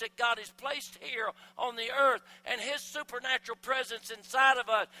place that God has placed here on the earth and his supernatural presence inside of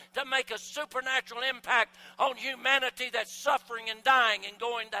us to make a supernatural impact on humanity that's suffering and dying and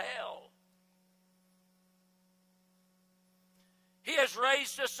going to hell. He has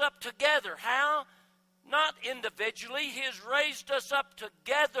raised us up together. How? Not individually. He has raised us up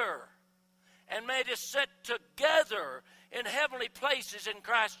together and made us sit together in heavenly places in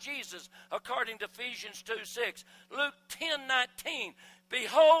Christ Jesus, according to Ephesians 2:6. Luke 10:19,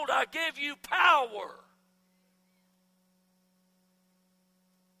 behold, I give you power.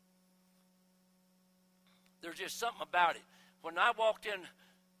 There's just something about it. When I walked in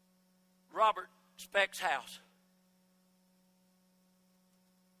Robert Speck's house,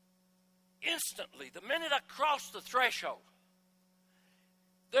 instantly, the minute I crossed the threshold,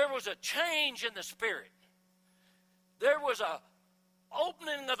 there was a change in the Spirit. There was a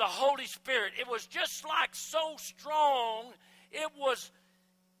opening of the Holy Spirit. It was just like so strong, it was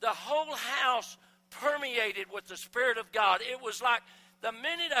the whole house permeated with the Spirit of God. It was like the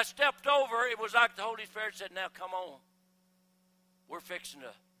minute I stepped over, it was like the Holy Spirit said, now come on. We're fixing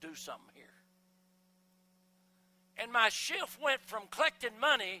to do something here. And my shift went from collecting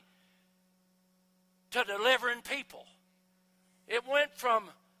money to delivering people. It went from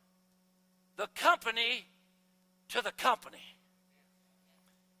the company to the company,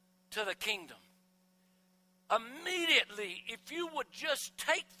 to the kingdom. Immediately, if you would just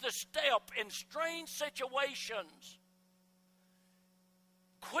take the step in strange situations,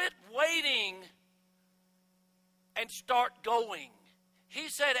 quit waiting and start going. He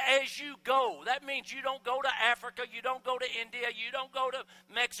said, as you go. That means you don't go to Africa, you don't go to India, you don't go to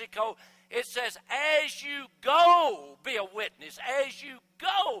Mexico. It says, as you go, be a witness. As you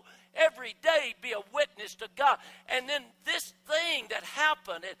go, every day be a witness to God. And then this thing that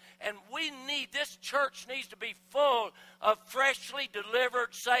happened, and this church needs to be full of freshly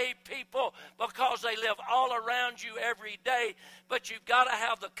delivered, saved people, because they live all around you every day. But you've got to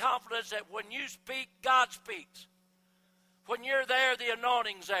have the confidence that when you speak, God speaks. When you're there, the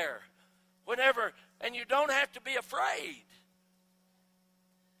anointing's there. Whenever, and you don't have to be afraid.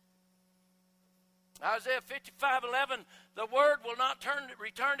 Isaiah 55:11, the word will not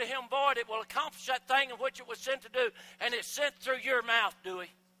return to him void. It will accomplish that thing in which it was sent to do, and it's sent through your mouth, Dewey.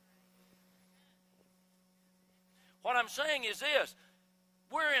 What I'm saying is this: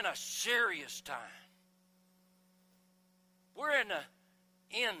 we're in a serious time. We're in the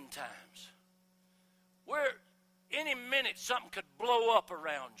end times. Any minute something could blow up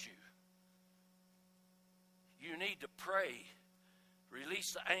around you. You need to pray.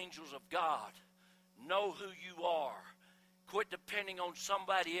 Release the angels of God. Know who you are. Quit depending on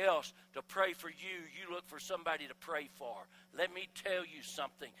somebody else to pray for you. You look for somebody to pray for. Let me tell you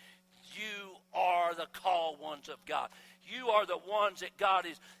something. You are the called ones of God. You are the ones that God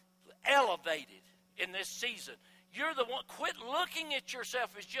has elevated in this season. You're the one. Quit looking at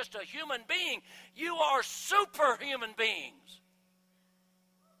yourself as just a human being. You are superhuman beings.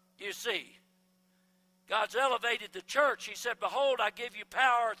 You see, God's elevated the church. He said, behold, I give you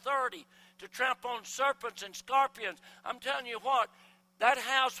power, authority to trample on serpents and scorpions. I'm telling you what, that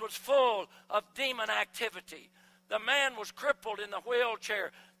house was full of demon activity. The man was crippled in the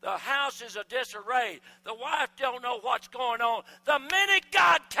wheelchair. The house is a disarray. The wife don't know what's going on. The minute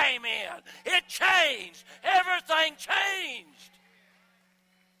God came in, it changed. Everything changed.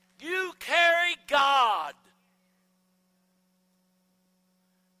 You carry God.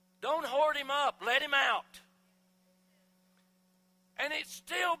 Don't hoard him up. Let him out. And it's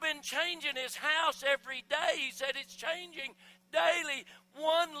still been changing his house every day. He said it's changing daily.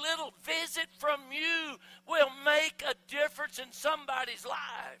 One little visit from you will make a difference in somebody's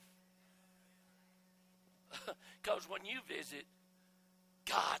life. Because when you visit,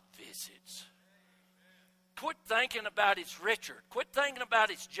 God visits. Quit thinking about it's Richard. Quit thinking about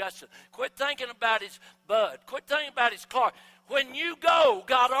it's Justin. Quit thinking about it's Bud. Quit thinking about it's Clark. When you go,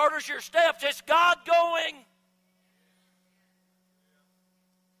 God orders your steps. It's God going.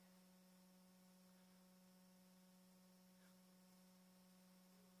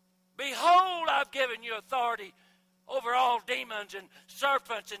 Behold, I've given you authority over all demons and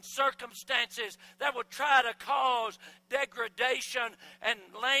serpents and circumstances that would try to cause degradation and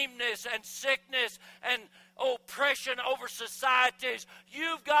lameness and sickness and oppression over societies.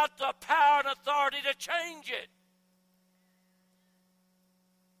 You've got the power and authority to change it.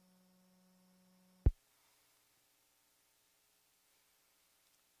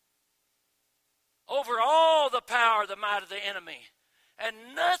 Over all the power of the might of the enemy. And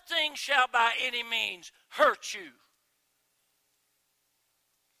nothing shall by any means hurt you.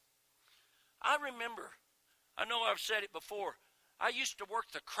 I remember, I know I've said it before, I used to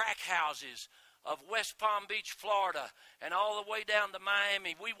work the crack houses of West Palm Beach, Florida, and all the way down to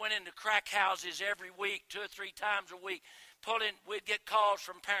Miami. We went into crack houses every week, 2 or 3 times a week. We'd get calls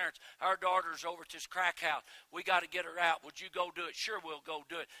from parents. Our daughter's over at this crack house. We got to get her out. Would you go do it? Sure, we'll go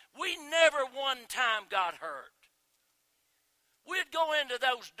do it. We never one time got hurt. We'd go into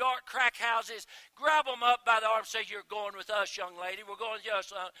those dark crack houses, grab them up by the arm, say, you're going with us, young lady. We're going with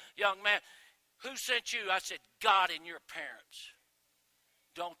us, young man. Who sent you? I said, God and your parents.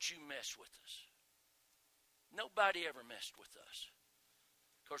 Don't you mess with us. Nobody ever messed with us.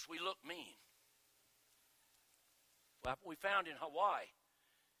 Of course, we look mean. Well, we found in Hawaii,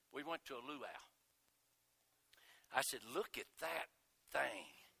 we went to a luau. I said, look at that thing.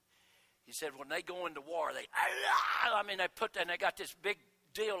 He said, when they go into war, they got this big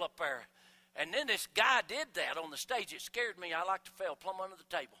deal up there. And then this guy did that on the stage. It scared me. I like to fell plumb under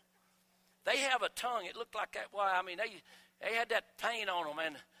the table. They have a tongue. It looked like that. Well, I mean, they had that paint on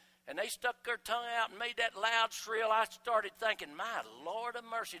them, and they stuck their tongue out and made that loud shrill. I started thinking, my Lord of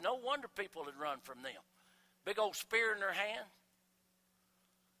mercy, no wonder people had run from them. Big old spear in their hand.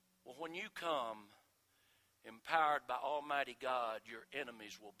 Well, when you come empowered by Almighty God, your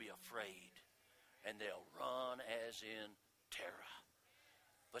enemies will be afraid, and they'll run as in terror.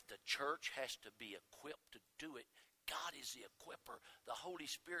 But the church has to be equipped to do it. God is the equipper. The Holy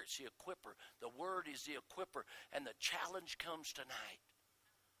Spirit's the equipper. The Word is the equipper. And the challenge comes tonight.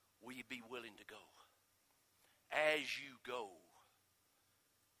 Will you be willing to go? As you go,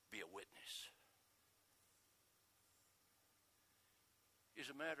 be a witness. As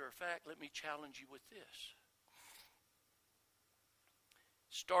a matter of fact, let me challenge you with this.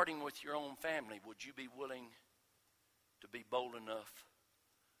 Starting with your own family, would you be willing to be bold enough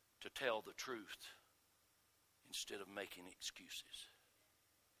to tell the truth instead of making excuses?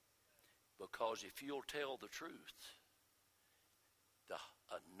 Because if you'll tell the truth, the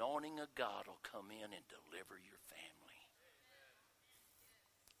anointing of God will come in and deliver your family.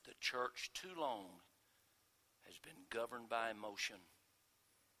 The church too long has been governed by emotion,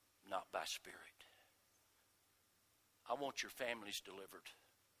 not by spirit. I want your families delivered.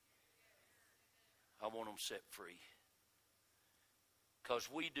 I want them set free. Because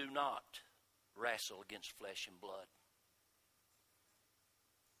we do not wrestle against flesh and blood,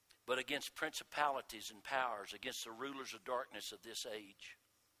 but against principalities and powers, against the rulers of darkness of this age,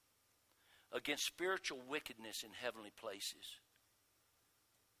 against spiritual wickedness in heavenly places.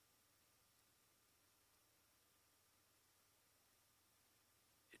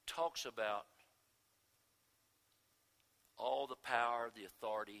 It talks about all the power, the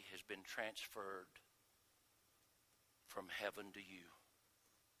authority has been transferred from heaven to you.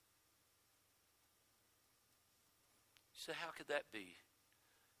 So how could that be?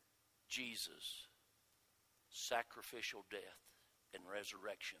 Jesus' sacrificial death and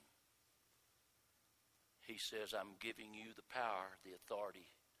resurrection. He says, I'm giving you the power, the authority.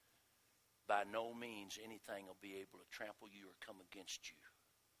 By no means anything will be able to trample you or come against you.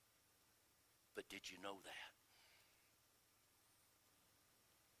 But did you know that?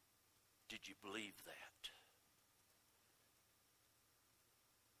 Did you believe that?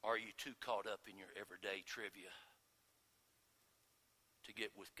 Are you too caught up in your everyday trivia to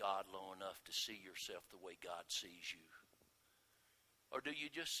get with God low enough to see yourself the way God sees you? Or do you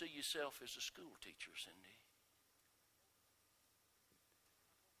just see yourself as a school teacher, Cindy?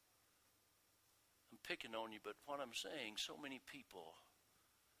 I'm picking on you, but what I'm saying, so many people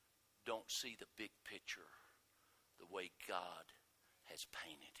don't see the big picture the way God has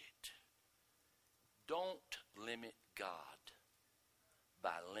painted it. Don't limit God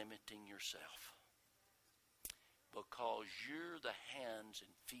by limiting yourself. Because you're the hands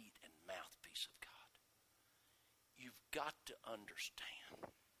and feet and mouthpiece of God. You've got to understand,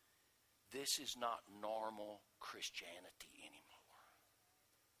 this is not normal Christianity anymore.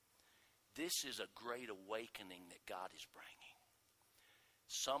 This is a great awakening that God is bringing.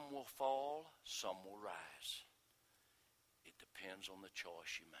 Some will fall, some will rise. It depends on the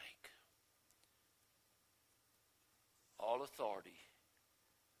choice you make. All authority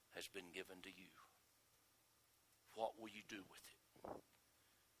has been given to you. What will you do with it?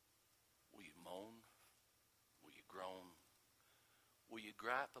 Will you moan? Will you groan? Will you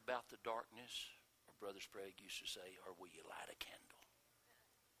gripe about the darkness? Or Brother Sprague used to say, or will you light a candle?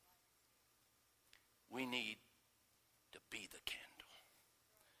 We need to be the candle.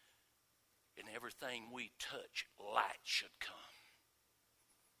 In everything we touch, light should come.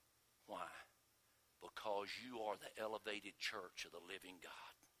 Why? Because you are the elevated church of the living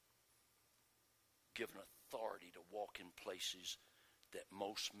God, given authority to walk in places that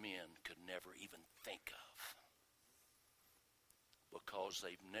most men could never even think of, because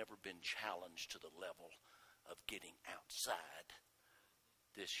they've never been challenged to the level of getting outside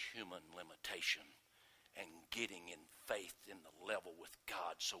this human limitation and getting in faith in the level with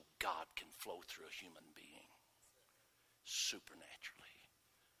God so God can flow through a human being supernaturally.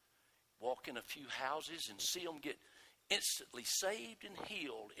 Walk in a few houses and see them get instantly saved and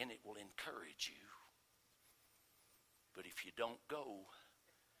healed, and it will encourage you. But if you don't go,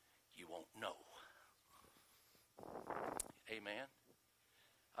 you won't know. Amen.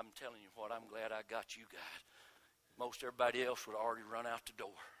 I'm telling you what, I'm glad I got you guys. Most everybody else would already run out the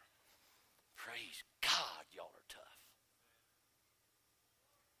door. Praise God, y'all are tough.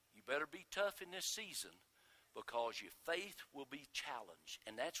 You better be tough in this season, because your faith will be challenged.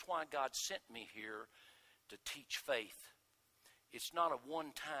 And that's why God sent me here to teach faith. It's not a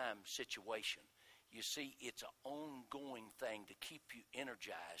one-time situation. You see, it's an ongoing thing to keep you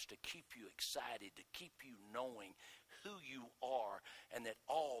energized, to keep you excited, to keep you knowing who you are and that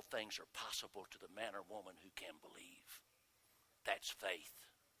all things are possible to the man or woman who can believe. That's faith.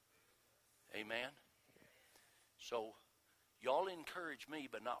 Amen? So, y'all encourage me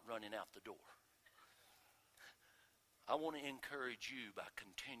by not running out the door. I want to encourage you by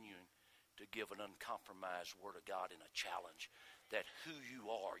continuing to give an uncompromised word of God in a challenge. That who you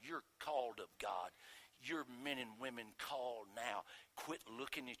are, you're called of God. You're men and women called now. Quit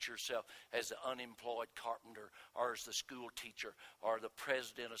looking at yourself as the unemployed carpenter or as the school teacher or the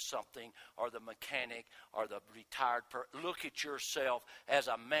president of something or the mechanic or the retired person. Look at yourself as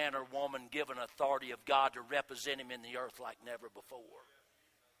a man or woman given authority of God to represent him in the earth like never before.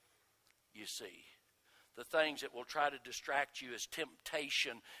 You see, the things that will try to distract you as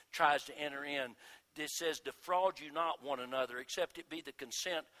temptation tries to enter in. This says, defraud you not one another, except it be the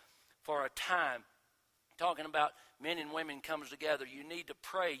consent for a time. Talking about men and women comes together. You need to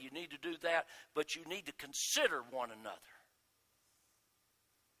pray. You need to do that. But you need to consider one another.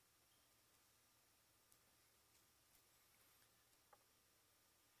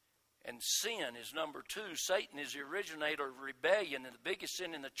 And sin is number 2. Satan is the originator of rebellion. And the biggest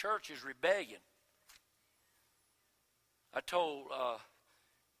sin in the church is rebellion. I told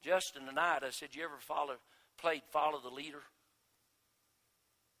Justin tonight, I said, you ever played Follow the Leader?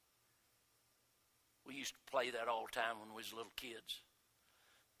 We used to play that all the time when we was little kids.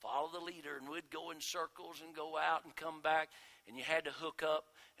 Follow the leader, and we'd go in circles and go out and come back, and you had to hook up,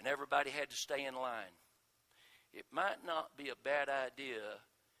 and everybody had to stay in line. It might not be a bad idea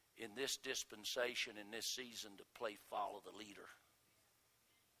in this dispensation, in this season, to play follow the leader.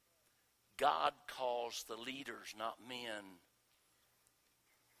 God calls the leaders, not men.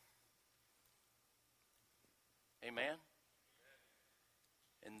 Amen?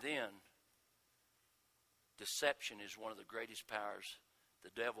 And then, deception is one of the greatest powers. The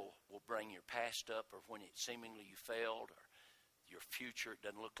devil will bring your past up, or when it seemingly you failed, or your future, it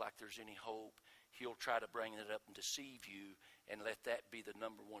doesn't look like there's any hope. He'll try to bring it up and deceive you, and let that be the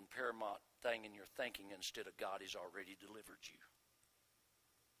number one paramount thing in your thinking instead of God has already delivered you.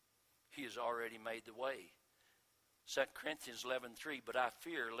 He has already made the way. 2 Corinthians 11:3, but I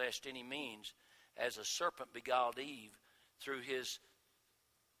fear lest any means, as a serpent beguiled Eve through his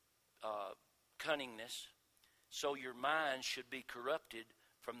cunningness, so your mind should be corrupted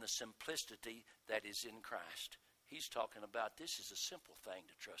from the simplicity that is in Christ. He's talking about this is a simple thing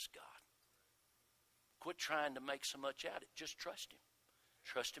to trust God. Quit trying to make so much out of it. Just trust Him.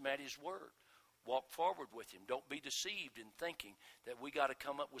 Trust Him at His word. Walk forward with Him. Don't be deceived in thinking that we got to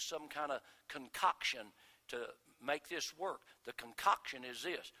come up with some kind of concoction to make this work. The concoction is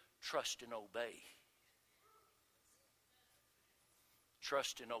this: trust and obey.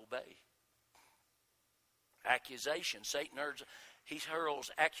 Trust and obey. Accusation. Satan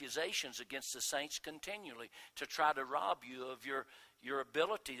hurls accusations against the saints continually to try to rob you of your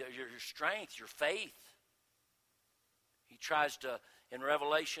ability, your strength, your faith. He tries to, in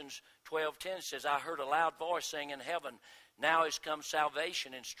Revelations 12:10, it says, I heard a loud voice saying in heaven, now is come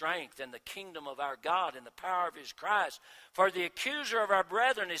salvation and strength and the kingdom of our God and the power of His Christ. For the accuser of our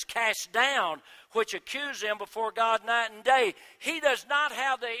brethren is cast down, which accuse them before God night and day. He does not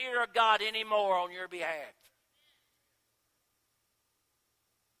have the ear of God anymore on your behalf.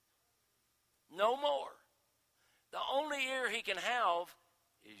 No more. The only ear he can have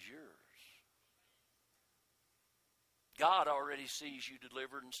is yours. God already sees you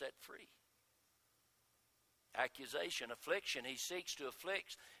delivered and set free. Accusation, affliction, he seeks to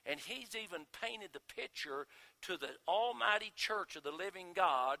afflict. And he's even painted the picture to the almighty church of the living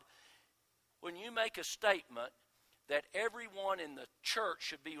God. When you make a statement that everyone in the church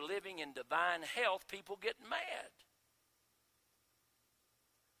should be living in divine health, people get mad.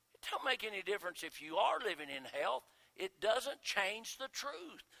 It don't make any difference if you are living in health. It doesn't change the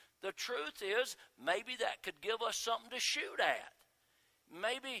truth. The truth is, maybe that could give us something to shoot at.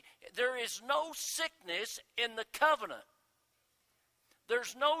 Maybe there is no sickness in the covenant.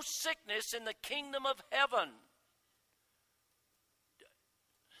 There's no sickness in the kingdom of heaven.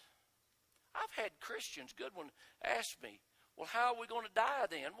 I've had Christians, good one, ask me, well, how are we going to die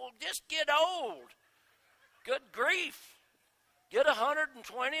then? Well, just get old. Good grief. Get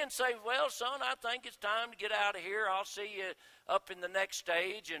 120 and say, well, son, I think it's time to get out of here. I'll see you up in the next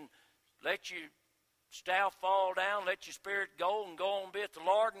stage, and let your staff fall down, let your spirit go, and go on be with the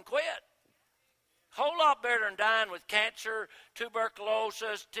Lord and quit. Whole lot better than dying with cancer,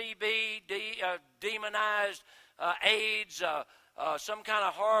 tuberculosis, TB, demonized AIDS, some kind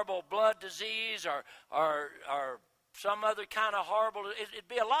of horrible blood disease, or some other kind of horrible. It'd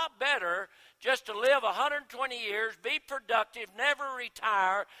be a lot better just to live 120 years, be productive, never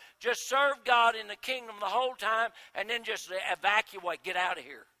retire, just serve God in the kingdom the whole time, and then just evacuate, get out of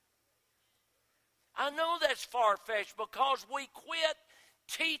here. I know that's far-fetched because we quit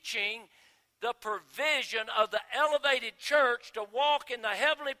teaching the provision of the elevated church to walk in the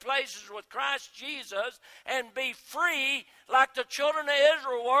heavenly places with Christ Jesus and be free like the children of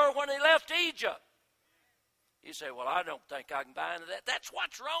Israel were when they left Egypt. You say, well, I don't think I can buy into that. That's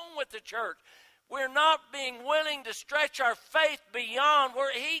what's wrong with the church. We're not being willing to stretch our faith beyond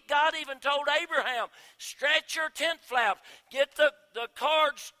where God even told Abraham, stretch your tent flaps, get the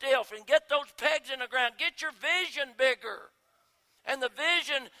cord stiff and get those pegs in the ground. Get your vision bigger. And the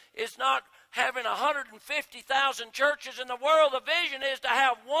vision is not having 150,000 churches in the world. The vision is to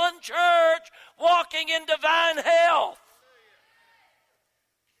have one church walking in divine health.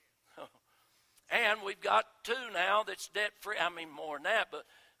 And we've got two now that's debt-free. I mean, more than that, but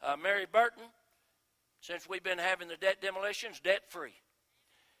Mary Burton, since we've been having the debt demolitions, debt-free.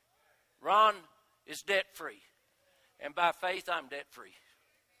 Ron is debt-free. And by faith, I'm debt-free.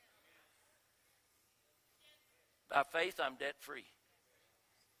 By faith, I'm debt-free.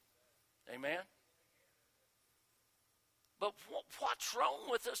 Amen? But what's wrong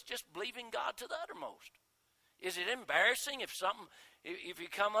with us just believing God to the uttermost? Is it embarrassing if you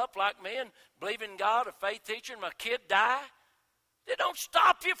come up like me and believe in God, a faith teacher, and my kid die? They don't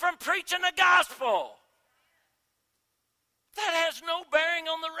stop you from preaching the gospel. That has no bearing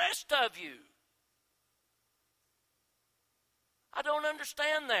on the rest of you. I don't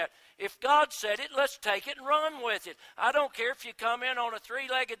understand that. If God said it, let's take it and run with it. I don't care if you come in on a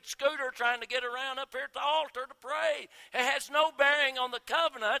three-legged scooter trying to get around up here at the altar to pray. It has no bearing on the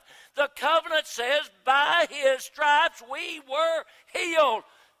covenant. The covenant says, by His stripes we were healed.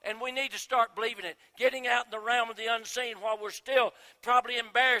 And we need to start believing it, getting out in the realm of the unseen while we're still probably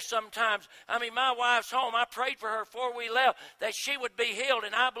embarrassed sometimes. I mean, my wife's home. I prayed for her before we left that she would be healed,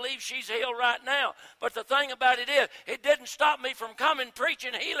 and I believe she's healed right now. But the thing about it is, it didn't stop me from coming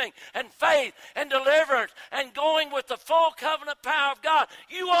preaching healing and faith and deliverance and going with the full covenant power of God.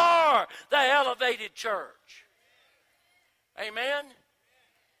 You are the elevated church. Amen?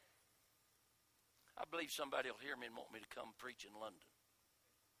 I believe somebody will hear me and want me to come preach in London.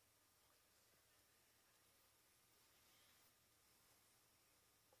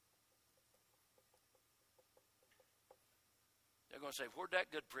 They're going to say, where'd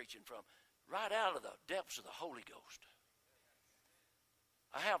that good preaching from? Right out of the depths of the Holy Ghost.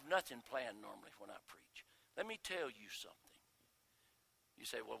 I have nothing planned normally when I preach. Let me tell you something. You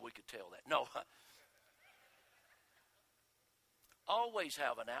say, well, we could tell that. No. Always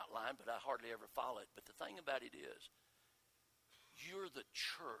have an outline, but I hardly ever follow it. But the thing about it is, you're the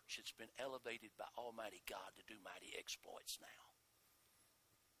church that's been elevated by Almighty God to do mighty exploits now.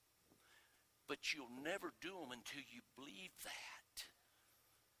 But you'll never do them until you believe that.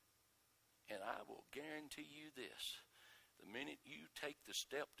 And I will guarantee you this. The minute you take the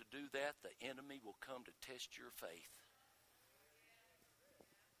step to do that, the enemy will come to test your faith.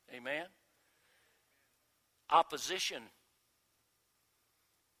 Amen? Opposition.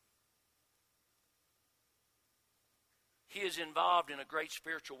 He is involved in a great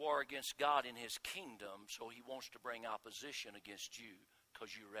spiritual war against God in His kingdom, so He wants to bring opposition against you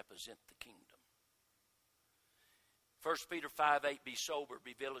because you represent the kingdom. 1 Peter 5:8, be sober,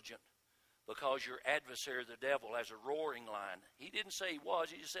 be vigilant, because your adversary, the devil, as a roaring lion. He didn't say he was,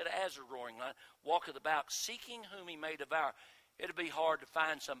 he just said as a roaring lion, walketh about, seeking whom he may devour. It'll be hard to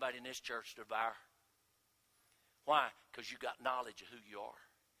find somebody in this church to devour. Why? Because you got knowledge of who you are.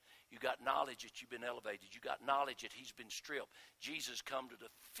 You got knowledge that you've been elevated. You got knowledge that He's been stripped. Jesus come to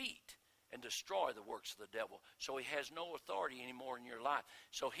defeat and destroy the works of the devil. So He has no authority anymore in your life.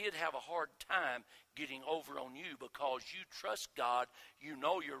 So He'd have a hard time getting over on you because you trust God, you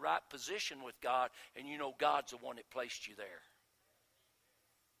know your right position with God, and you know God's the one that placed you there.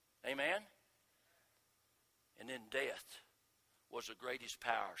 Amen? And then death was the greatest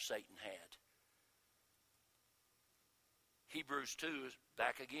power Satan had. Hebrews 2 is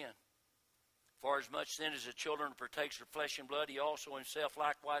back again. For as much then as the children partakes of flesh and blood, He also Himself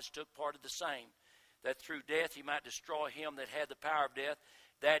likewise took part of the same, that through death He might destroy him that had the power of death,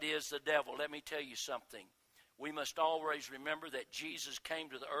 that is the devil. Let me tell you something. We must always remember that Jesus came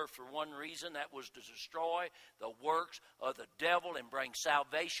to the earth for one reason, that was to destroy the works of the devil and bring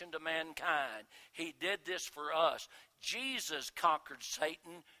salvation to mankind. He did this for us. Jesus conquered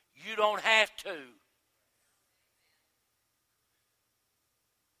Satan. You don't have to.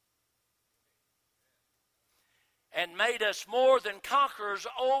 And made us more than conquerors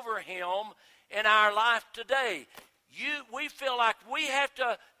over him in our life today. We feel like we have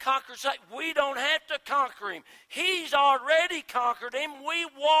to conquer Satan. We don't have to conquer him. He's already conquered him. We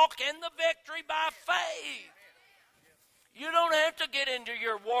walk in the victory by faith. You don't have to get into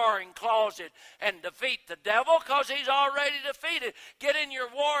your warring closet and defeat the devil because he's already defeated. Get in your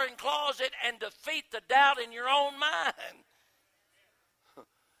warring closet and defeat the doubt in your own mind.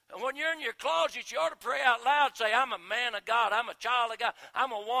 And when you're in your closet, you ought to pray out loud. Say, I'm a man of God. I'm a child of God.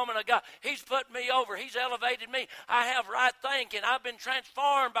 I'm a woman of God. He's put me over. He's elevated me. I have right thinking. I've been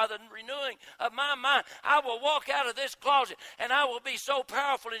transformed by the renewing of my mind. I will walk out of this closet, and I will be so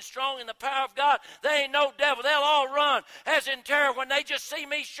powerful and strong in the power of God. There ain't no devil. They'll all run as in terror when they just see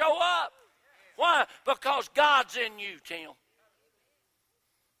me show up. Why? Because God's in you, Tim.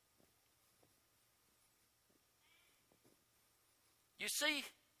 You see,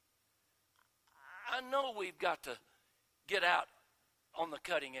 I know we've got to get out on the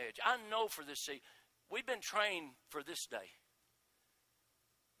cutting edge. I know for this season. We've been trained for this day.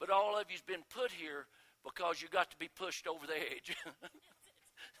 But all of you's been put here because you got to be pushed over the edge.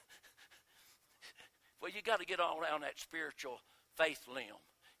 Well, you got to get all around that spiritual faith limb.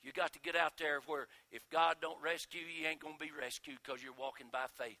 You got to get out there where if God don't rescue you, you ain't going to be rescued because you're walking by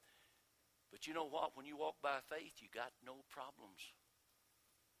faith. But you know what? When you walk by faith, you got no problems.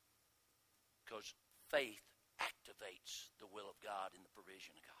 Because faith activates the will of God and the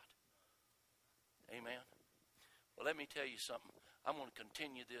provision of God. Amen. Well, let me tell you something. I'm going to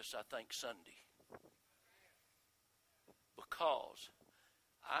continue this, I think, Sunday. Because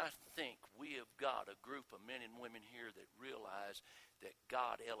I think we have got a group of men and women here that realize that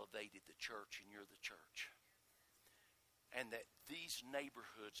God elevated the church and you're the church. And that these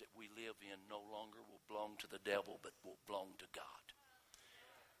neighborhoods that we live in no longer will belong to the devil, but will belong to God.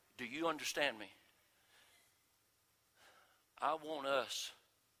 Do you understand me? I want us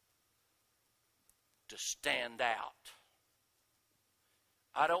to stand out.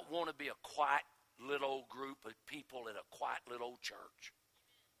 I don't want to be a quiet little old group of people in a quiet little old church.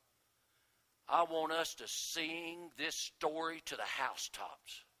 I want us to sing this story to the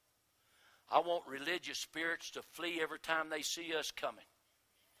housetops. I want religious spirits to flee every time they see us coming.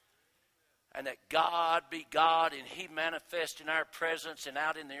 And that God be God and He manifest in our presence and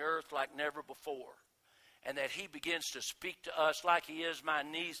out in the earth like never before. And that He begins to speak to us like He is my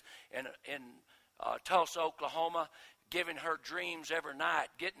niece in Tulsa, Oklahoma, giving her dreams every night,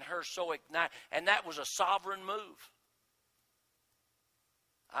 getting her so ignited. And that was a sovereign move.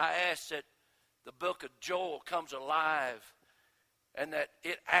 I ask that the book of Joel comes alive and that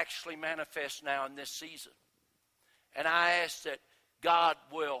it actually manifests now in this season. And I ask that God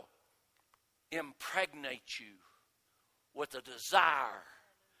will impregnate you with a desire,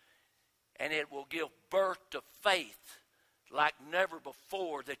 and it will give birth to faith like never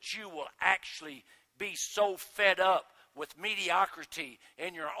before, that you will actually be so fed up with mediocrity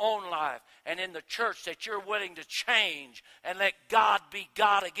in your own life and in the church that you're willing to change and let God be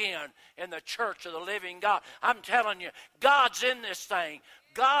God again in the church of the living God. I'm telling you, God's in this thing.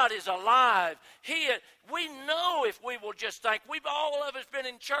 God is alive. We know if we will just think. We've all of us been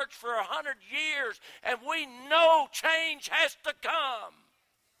in church for 100 years, and we know change has to come.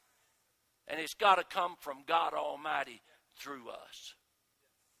 And it's got to come from God Almighty through us.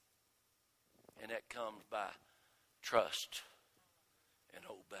 And that comes by trust and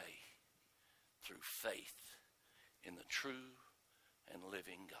obey through faith in the true and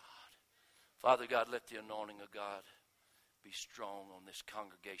living God. Father God, let the anointing of God be strong on this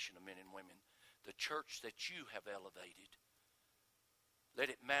congregation of men and women. The church that you have elevated. Let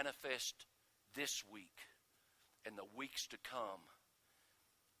it manifest this week and the weeks to come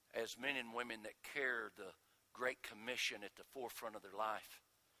as men and women that carry the Great Commission at the forefront of their life.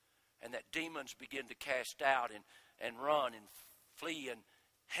 And that demons begin to cast out and run and flee, and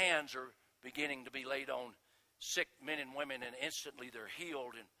hands are beginning to be laid on sick men and women, and instantly they're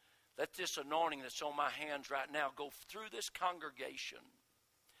healed. And let this anointing that's on my hands right now go through this congregation,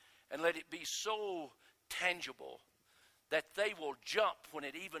 and let it be so tangible that they will jump when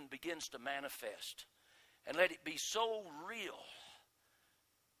it even begins to manifest. And let it be so real,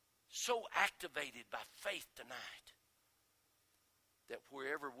 so activated by faith tonight, that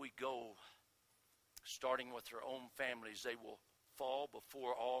wherever we go, starting with their own families, they will fall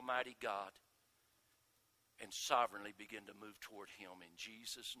before Almighty God and sovereignly begin to move toward Him. In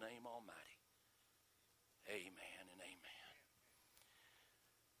Jesus' name Almighty. Amen and amen.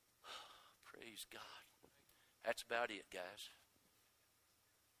 Praise God. That's about it, guys.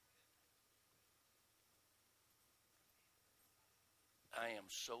 I am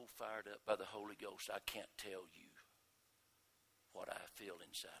so fired up by the Holy Ghost, I can't tell you what I feel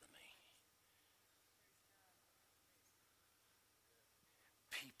inside of me.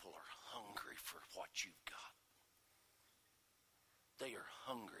 People are hungry for what you've got. They are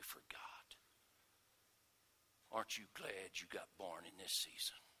hungry for God. Aren't you glad you got born in this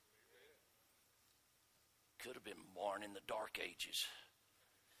season? Could have been born in the dark ages,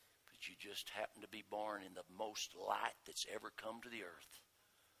 but you just happened to be born in the most light that's ever come to the earth,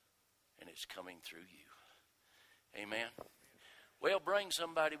 and it's coming through you. Amen. Well, bring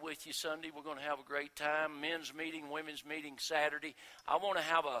somebody with you Sunday. We're going to have a great time. Men's meeting, women's meeting Saturday. I want to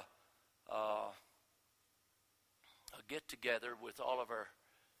have a get-together with all of our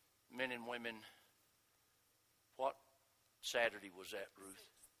men and women. What Saturday was that, Ruth?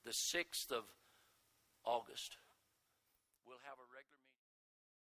 The 6th of August. We'll have a regular meeting.